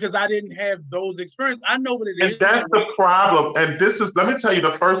 because I didn't have those experiences. I know what it is. And that's the problem. And let me tell you,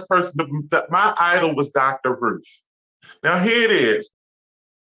 the first person that my idol was Dr. Ruth. Now here it is.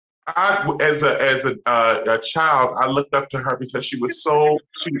 As a child, I looked up to her because she was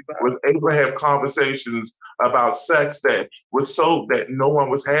able to have conversations about sex that no one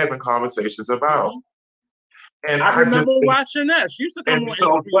was having conversations about. And I remember watching that. She used to come on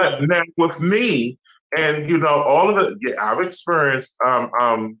HBO. But now with me, and all of I've experienced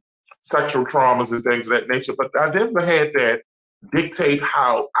sexual traumas and things of that nature, but I never had that dictate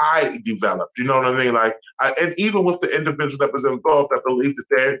how I developed. You know what I mean? Like, and even with the individual that was involved, I believe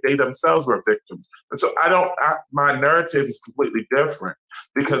that they themselves were victims. And so my narrative is completely different,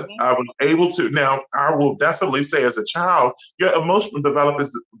 because I was able to. Now, I will definitely say, as a child, your emotional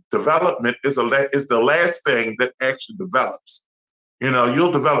development is the last thing that actually develops.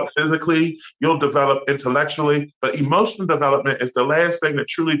 You'll develop physically, you'll develop intellectually, but emotional development is the last thing that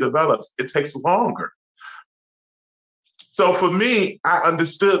truly develops. It takes longer. So for me, I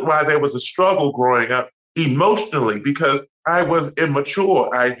understood why there was a struggle growing up emotionally because I was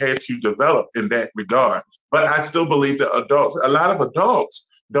immature. I had to develop in that regard. But I still believe that a lot of adults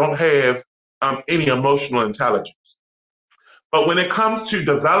don't have any emotional intelligence. But when it comes to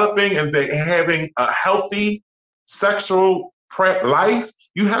developing and having a healthy sexual life,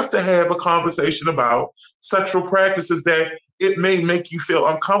 you have to have a conversation about sexual practices that it may make you feel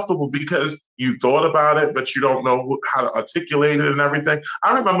uncomfortable because you thought about it, but you don't know how to articulate it and everything.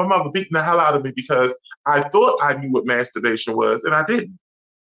 I remember my mother beating the hell out of me because I thought I knew what masturbation was, and I didn't.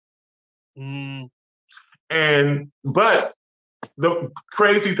 But the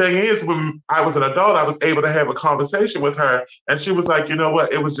crazy thing is, when I was an adult, I was able to have a conversation with her, and she was like, you know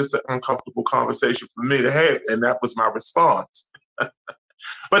what? It was just an uncomfortable conversation for me to have, and that was my response.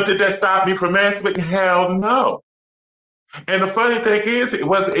 But did that stop me from masturbating? Hell no. And the funny thing is,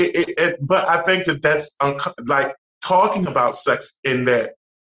 but I think that's like talking about sex in that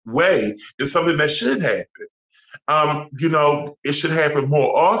way is something that should happen. It should happen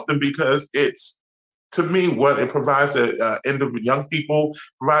more often because it's, to me, what it provides young people,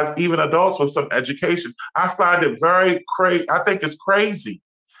 provides even adults with some education. I find it very crazy. I think it's crazy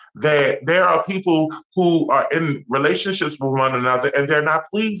that there are people who are in relationships with one another and they're not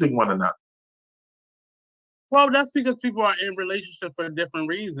pleasing one another. Well, that's because people are in relationships for different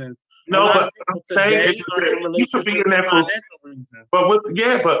reasons. No, but I'm saying you could be in there for financial reasons.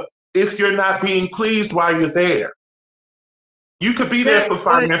 But if you're not being pleased while you're there, you could be there for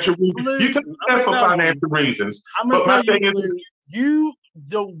financial reasons. You could be there for financial reasons. I'm gonna tell you,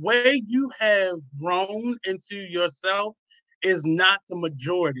 the way you have grown into yourself is not the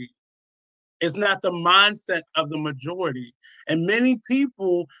majority. It's not the mindset of the majority. And many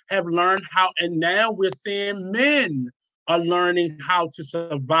people have learned how, and now we're seeing men are learning how to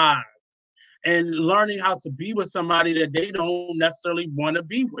survive and learning how to be with somebody that they don't necessarily want to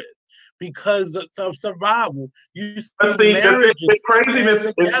be with because of survival. You see marriages the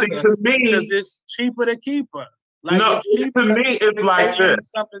craziness to me, because it's cheaper to keep her. To me, it's like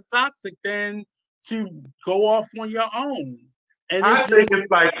this. Something toxic than to go off on your own. And I think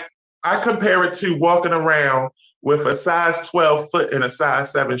it's like, I compare it to walking around with a size 12 foot and a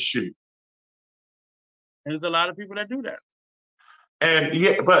size 7 shoe. And there's a lot of people that do that. And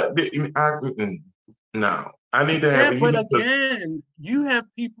no, I need to have. But again, you have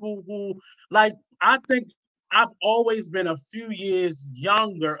people who, like, I think I've always been a few years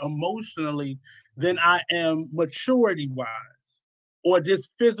younger emotionally than I am maturity-wise or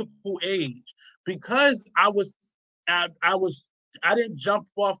just physical age, because I didn't jump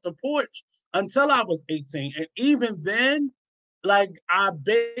off the porch until I was 18. And even then, like, I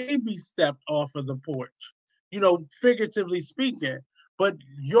baby stepped off of the porch, figuratively speaking. But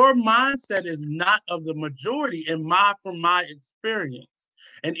your mindset is not of the majority from my experience.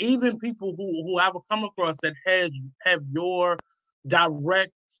 And even people who I have come across that have your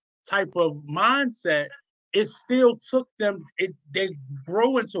direct type of mindset, it still took them, they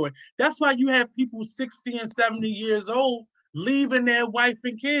grow into it. That's why you have people 60 and 70 years old leaving their wife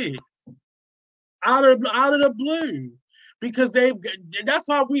and kids out of the blue, because that's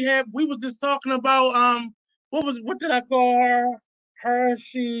why we was just talking about what did I call her?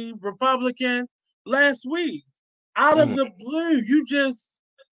 Hershey Republican last week. Out of the blue,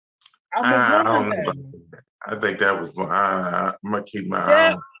 I think that was I'm gonna keep my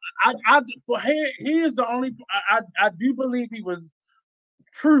eye on. He is the only. I do believe he was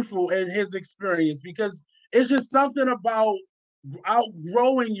truthful in his experience, because it's just something about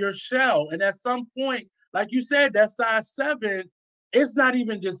outgrowing your shell. And at some point, like you said, that size 7, it's not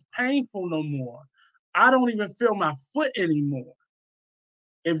even just painful no more. I don't even feel my foot anymore.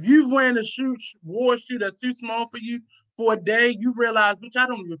 If you've wearing wore a shoe that's too small for you for a day, you realize, bitch, I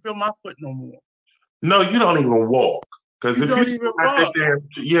don't even feel my foot no more. No, you don't even walk. Because if don't even walk.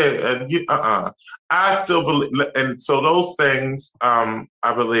 I still believe, and so those things, I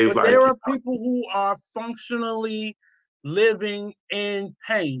believe. But there are people who are functionally living in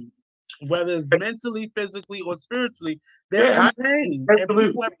pain, whether it's mentally, physically, or spiritually. They're in pain, and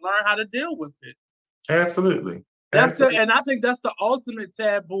people have learned how to deal with it. Absolutely. And I think that's the ultimate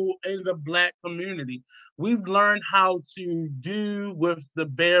taboo in the Black community. We've learned how to do with the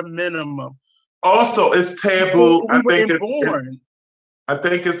bare minimum. Also, it's taboo. I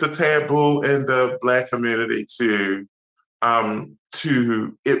think it's a taboo in the Black community to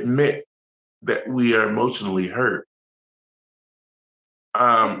admit that we are emotionally hurt.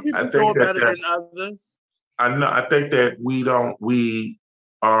 I think better than others. I think that we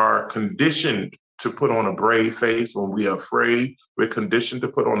are conditioned to put on a brave face when we are afraid. We're conditioned to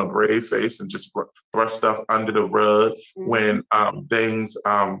put on a brave face and just brush stuff under the rug when things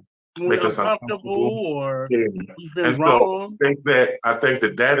make us uncomfortable. Or yeah. we've been And wrong. so I think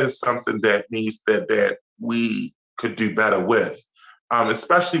that is something that needs that we could do better with,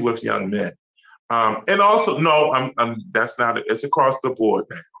 especially with young men. And also, no, that's not it. It's across the board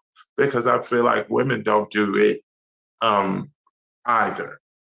now, because I feel like women don't do it either.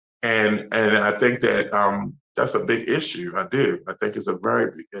 And I think that that's a big issue. I do. I think it's a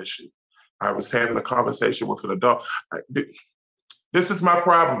very big issue. I was having a conversation with an adult. This is my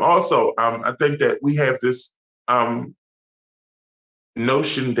problem also. I think that we have this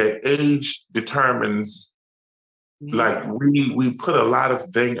notion that age determines, like we put a lot of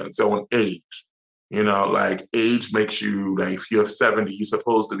things on age. You know, like age makes you, like, if you're 70, you're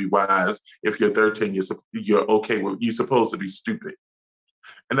supposed to be wise. If you're 13, you're okay with, you're supposed to be stupid.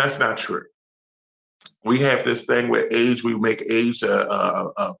 And that's not true. We have this thing where we make age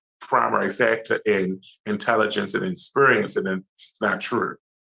a primary factor in intelligence and experience, and it's not true.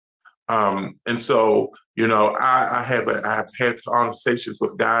 And so, you know, I've had conversations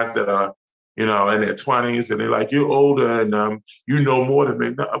with guys that are, you know, in their 20s, and they're like, "You're older and you know more than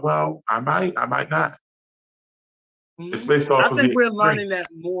me." No, well, I might not. It's based off I think we're learning that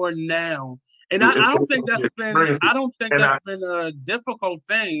more now, and I don't think that's been a difficult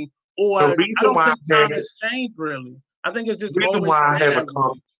thing, or I don't think time has changed really. I think it's just always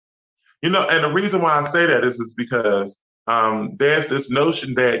you know, and the reason why I say that is because there's this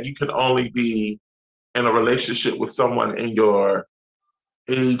notion that you can only be in a relationship with someone in your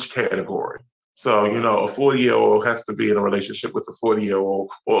age category. So, you know, a 40-year-old has to be in a relationship with a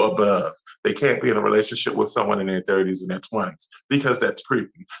 40-year-old or above. They can't be in a relationship with someone in their 30s and their 20s, because that's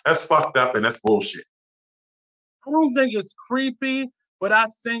creepy. That's fucked up and that's bullshit. I don't think it's creepy, but I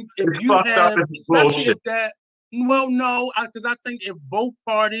think if you have, especially if that, well, no, because I think if both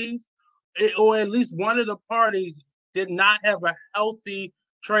parties, or at least one of the parties, did not have a healthy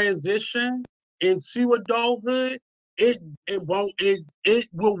transition into adulthood, it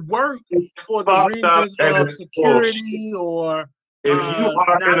will work for the reasons of security or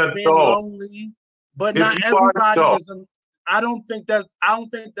not being lonely. But not everybody is. I don't think that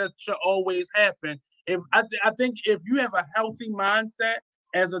should always happen. I think if you have a healthy mindset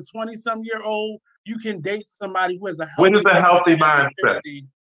as a 20-some-year-old, you can date somebody who has a healthy. What is a healthy mindset?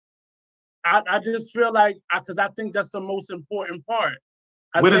 I just feel like, because I think that's the most important part.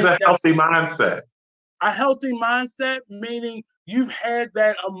 What is a healthy mindset? A healthy mindset, meaning you've had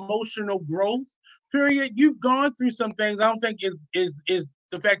that emotional growth period. You've gone through some things. I don't think is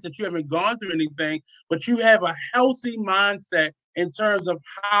the fact that you haven't gone through anything, but you have a healthy mindset in terms of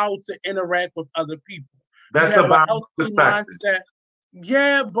how to interact with other people. That's about a healthy mindset.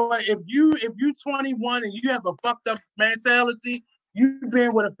 Yeah, but if you're 21 and you have a fucked up mentality, you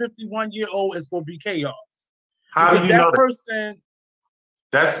being with a 51-year-old is going to be chaos. How do you know that person?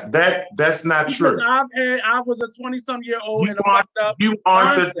 That's not true. I was a 20-some-year-old and a fucked up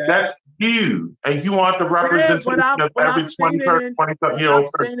mindset. That's you, and you want the representation of every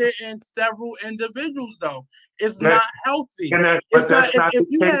 20-some-year-old person. I've seen it in several individuals, though. It's not healthy. But that's not the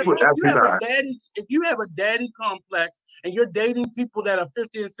case with everybody. If you have a daddy complex and you're dating people that are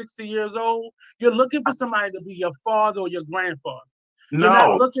 50 and 60 years old, you're looking for somebody to be your father or your grandfather. No. You're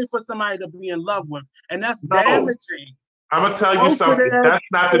not looking for somebody to be in love with, and that's damaging. I'm gonna tell you something. That's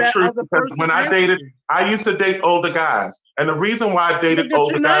not the truth, because when I used to date older guys, and the reason why I dated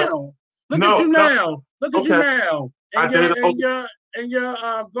older guys. Look at you now. Look at you now. In your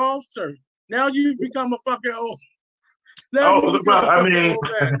golf shirt. Now you've become a fucking old.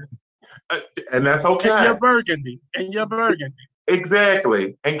 And that's okay. And you're burgundy.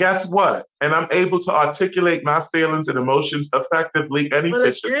 Exactly. And guess what? And I'm able to articulate my feelings and emotions effectively and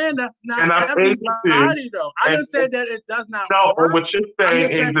efficiently. But again, that's not everybody, though. I didn't say that it does not work. No, what you're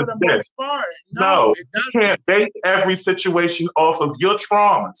saying is for the most part. No, you can't base every situation off of your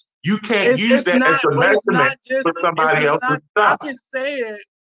traumas. You can't use that as a measurement for somebody else's stuff.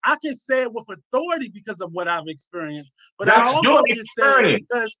 I can say it with authority because of what I've experienced. But that's your experience.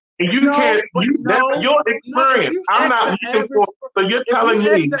 That's your experience. I'm not looking for. So you're telling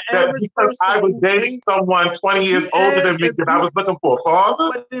me that because I was dating someone 20 years older than me, that I was looking for a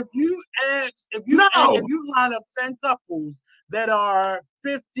father? But if you line up 10 couples that are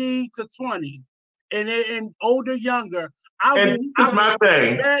 50 to 20 and older, younger, I would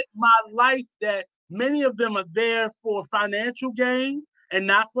bet my life that many of them are there for financial gain and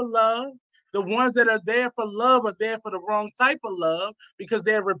not for love. The ones that are there for love are there for the wrong type of love because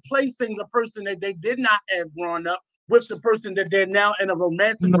they're replacing the person that they did not have growing up with the person that they're now in a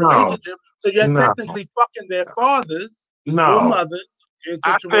romantic relationship. So you're technically fucking their fathers or mothers.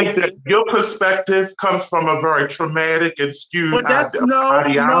 I think that your perspective comes from a very traumatic and skewed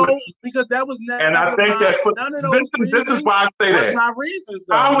ideology. No, because that was never. And I think this is why I say that. My reasons,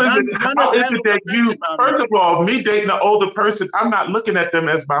 though. How is it that you? First of all, me dating an older person, I'm not looking at them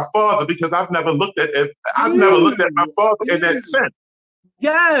as my father because I've never looked at my father in that sense.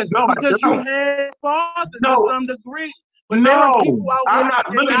 Yes, because you had father to some degree. But I'm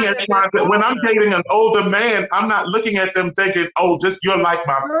not looking at you. When I'm dating an older man, I'm not looking at them thinking, "Oh, just you're like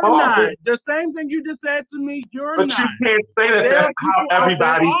my father." Not. The same thing you just said to me. You're but not. You can't say that. That's how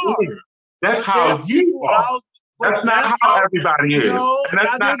everybody is. That's how you are. That's not how everybody is. No, and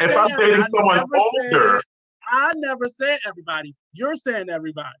that's not. If I'm dating someone older, I never said everybody. You're saying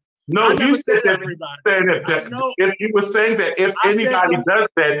everybody. No, you said that. If you were saying that if anybody does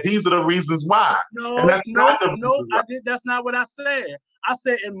that, these are the reasons why. No, I did. That's not what I said. I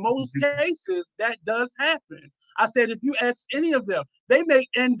said in most cases that does happen. I said if you ask any of them, they may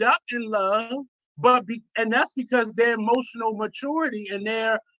end up in love, and that's because their emotional maturity and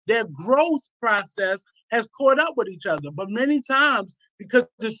their growth process has caught up with each other. But many times, because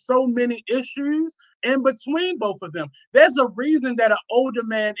there's so many issues in between both of them, there's a reason that an older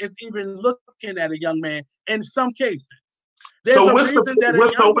man is even looking at a young man in some cases. So what's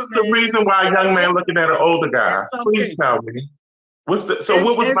the reason why a young man looking at an older guy? Please tell me. What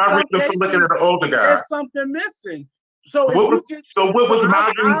was my reason for looking at an older guy? There's something missing. What was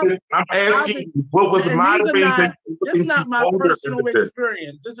my reason? I'm asking you, what was my reason? This is not my personal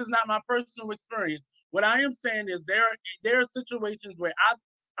experience. This is not my personal experience. What I am saying is there are situations where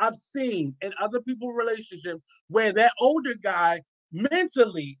I've seen in other people's relationships where that older guy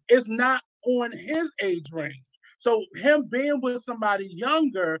mentally is not on his age range. So him being with somebody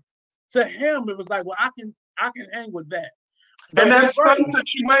younger, to him it was like, well, I can hang with that. And that's some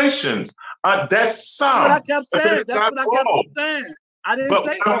situations. That's some. That's what I kept saying. That's what I kept saying. I didn't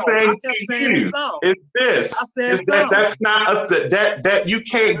say all. I kept saying some. It's this. I said some. That's not that you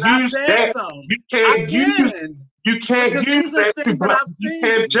can't use that. You can't use. You can't use that. You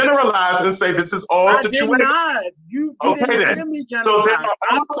can't generalize and say this is all situations. You didn't hear me generalize. So there are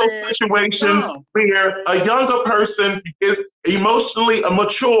also situations where a younger person is emotionally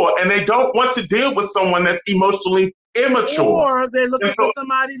immature and they don't want to deal with someone that's emotionally immature. Or they're looking for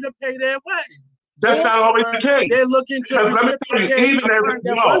somebody to pay their way. That's not always the case. They're looking to let me tell you,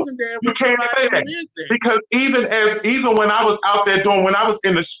 you can't say that. Because even when I was out there when I was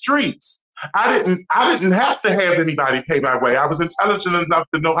in the streets, I didn't have to have anybody pay my way. I was intelligent enough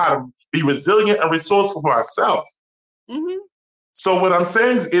to know how to be resilient and resourceful for myself. Mm-hmm. So what I'm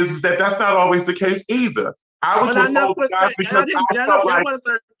saying is that that's not always the case either. I was with older guys because that was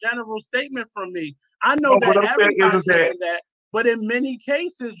a general statement from me. I know that everybody says that, but in many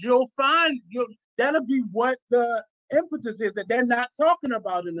cases, you'll find that'll be what the impetus is that they're not talking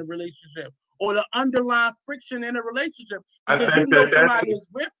about in the relationship or the underlying friction in a relationship. Because somebody is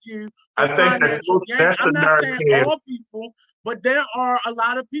with you. I'm not saying all people, but there are a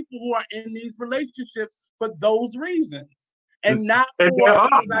lot of people who are in these relationships for those reasons. And not for there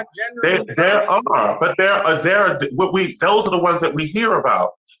are, but there are those are the ones that we hear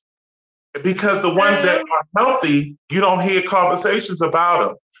about. Because the ones that are healthy, you don't hear conversations about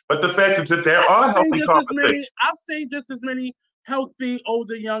them. But the fact that there are healthy conversations. I've seen just as many healthy,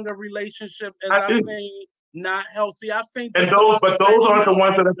 older, younger relationships as I've seen not healthy. I've seen those aren't the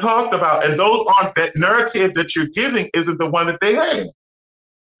ones that are talked about. And those aren't that narrative that you're giving isn't the one that they have.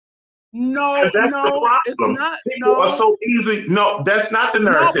 No, it's not. People are so easy. No, that's not the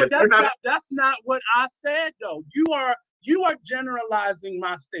narrative. No, that's not what I said though. You are generalizing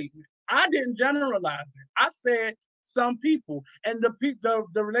my statement. I didn't generalize it. I said some people, and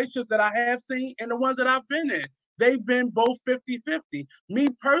the relationships that I have seen and the ones that I've been in, they've been both 50-50. Me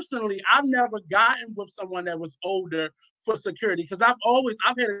personally, I've never gotten with someone that was older for security because I've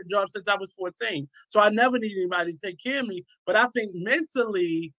had a job since I was 14. So I never needed anybody to take care of me. But I think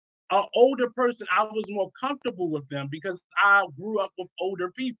mentally, an older person, I was more comfortable with them because I grew up with older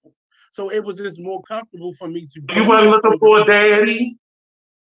people. So it was just more comfortable for me to. You weren't looking for a daddy?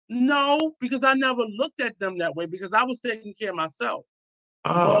 No, because I never looked at them that way because I was taking care of myself,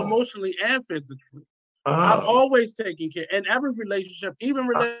 emotionally and physically. I've always taken care in every relationship, even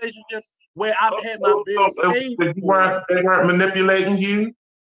relationships where I've had my bills paid. They weren't manipulating you?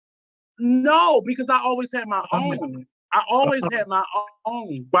 No, because I always had my own. I always had my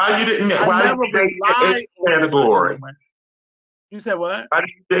own. Why you didn't? Why never relied category? You said what? Why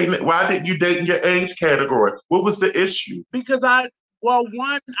did you date in your age category? What was the issue? Because I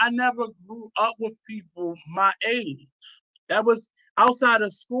never grew up with people my age. That was outside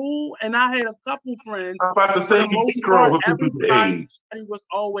of school, and I had a couple friends. I'm about to say, for the most part, everybody was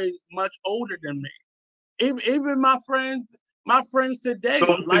always much older than me. Even my friends today,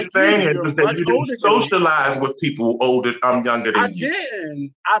 so like you're much older than me. Socialize with people younger than you.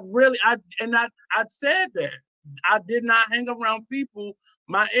 I didn't. I said that. I did not hang around people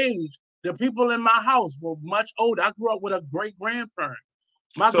my age. The people in my house were much older. I grew up with a great grandparent.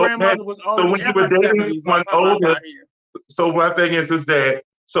 My grandmother was already in her 70s by the time I got here. So my thing is that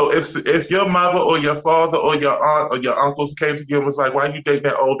so if your mother or your father or your aunt or your uncles came to you and was like, why you dating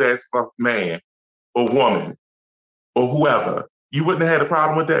that old ass man or woman or whoever, you wouldn't have had a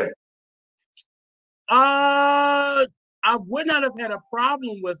problem with that? I would not have had a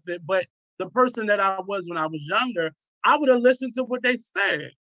problem with it, but the person that I was when I was younger, I would have listened to what they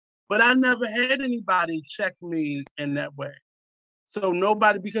said. But I never had anybody check me in that way. So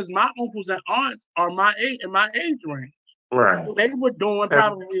nobody, because my uncles and aunts are in my age range. Right. So they were doing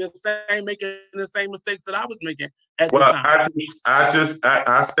probably making the same mistakes that I was making at the time.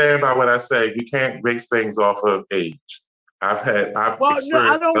 I stand by what I say. You can't base things off of age.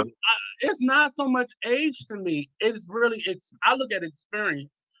 It's not so much age to me. I look at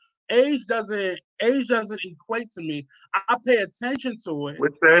experience. Age doesn't equate to me. I pay attention to it. We're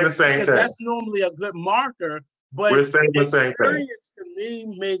saying the same thing. That's normally a good marker, but we're saying the same thing. Experience to me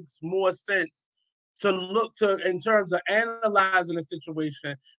makes more sense to look to in terms of analyzing a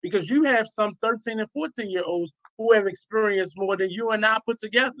situation, because you have some 13 and 14-year-olds who have experienced more than you and I put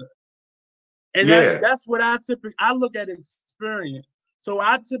together. And that's what I look at experience. So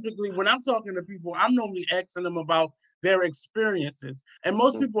I typically, when I'm talking to people, I'm normally asking them about their experiences. And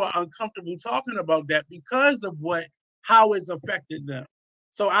most people are uncomfortable talking about that because of how it's affected them.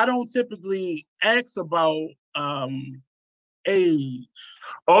 So I don't typically ask about age.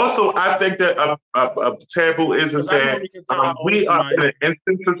 Also, I think that a taboo is that we are in an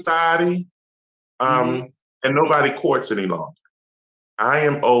instant society, and nobody courts any longer. I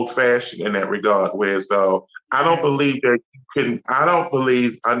am old-fashioned in that regard, whereas though I don't believe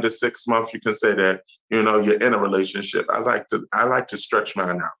under 6 months you can say that you're in a relationship. I like to stretch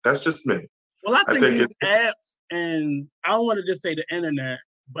mine out. That's just me. Well, I think these apps, and I don't want to just say the internet,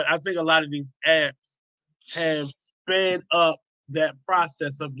 but I think a lot of these apps have sped up that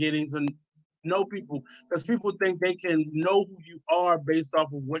process of getting to know people, because people think they can know who you are based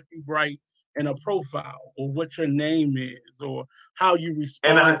off of what you write in a profile or what your name is or how you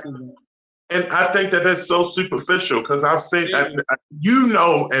respond to them. And I think that that's so superficial, because I've seen, and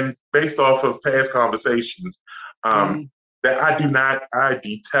based off of past conversations, that I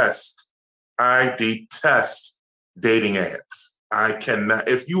detest dating apps. I cannot.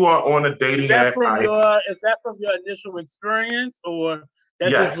 If you are on a dating app, is that from your initial experience, or that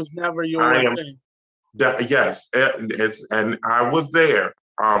this was never your thing? Yes, and I was there.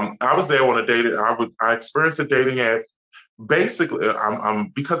 I was there on a dating. I experienced a dating app. Basically,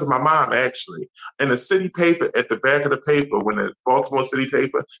 because of my mom, actually, in the city paper, at the back of the paper, when the Baltimore City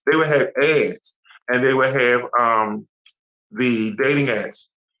paper, they would have ads, and they would have the dating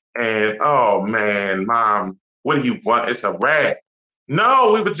ads. And oh man, Mom, what do you want? It's a rap.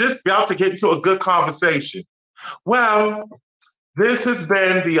 No, we were just about to get into a good conversation. Well, this has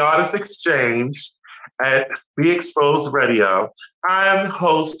been the Artist Exchange at Be Exposed Radio. I'm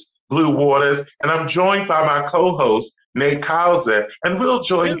host Blue Waters, and I'm joined by my co-host Nate Kauser, and we'll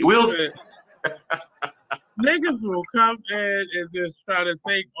join you. Niggas will come in and just try to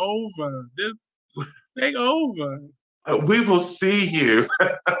take over. Take over. We will see you.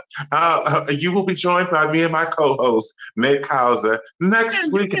 You will be joined by me and my co-host Nate Kauser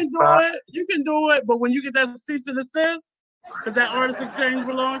next week. You can do it, but when you get that cease and desist, because that Artist Exchange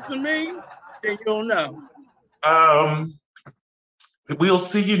belongs to me, then you'll know. We'll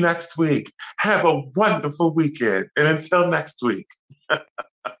see you next week. Have a wonderful weekend. And until next week.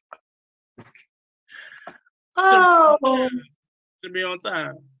 To be on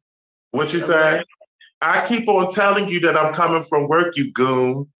time. What you say? I keep on telling you that I'm coming from work, you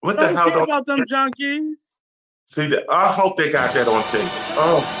goon. What the hell? Don't about them junkies. See, I hope they got that on tape.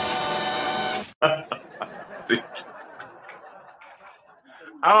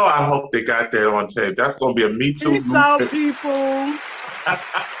 Oh, I hope they got that on tape. That's going to be a Me Too movement. Peace out, people.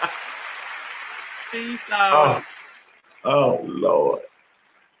 Peace out. Oh, Lord.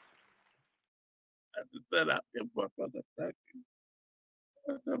 I just said I give a fuck about the fucking.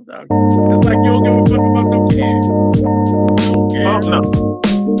 It's like you don't give a fuck about them kids. Oh, no.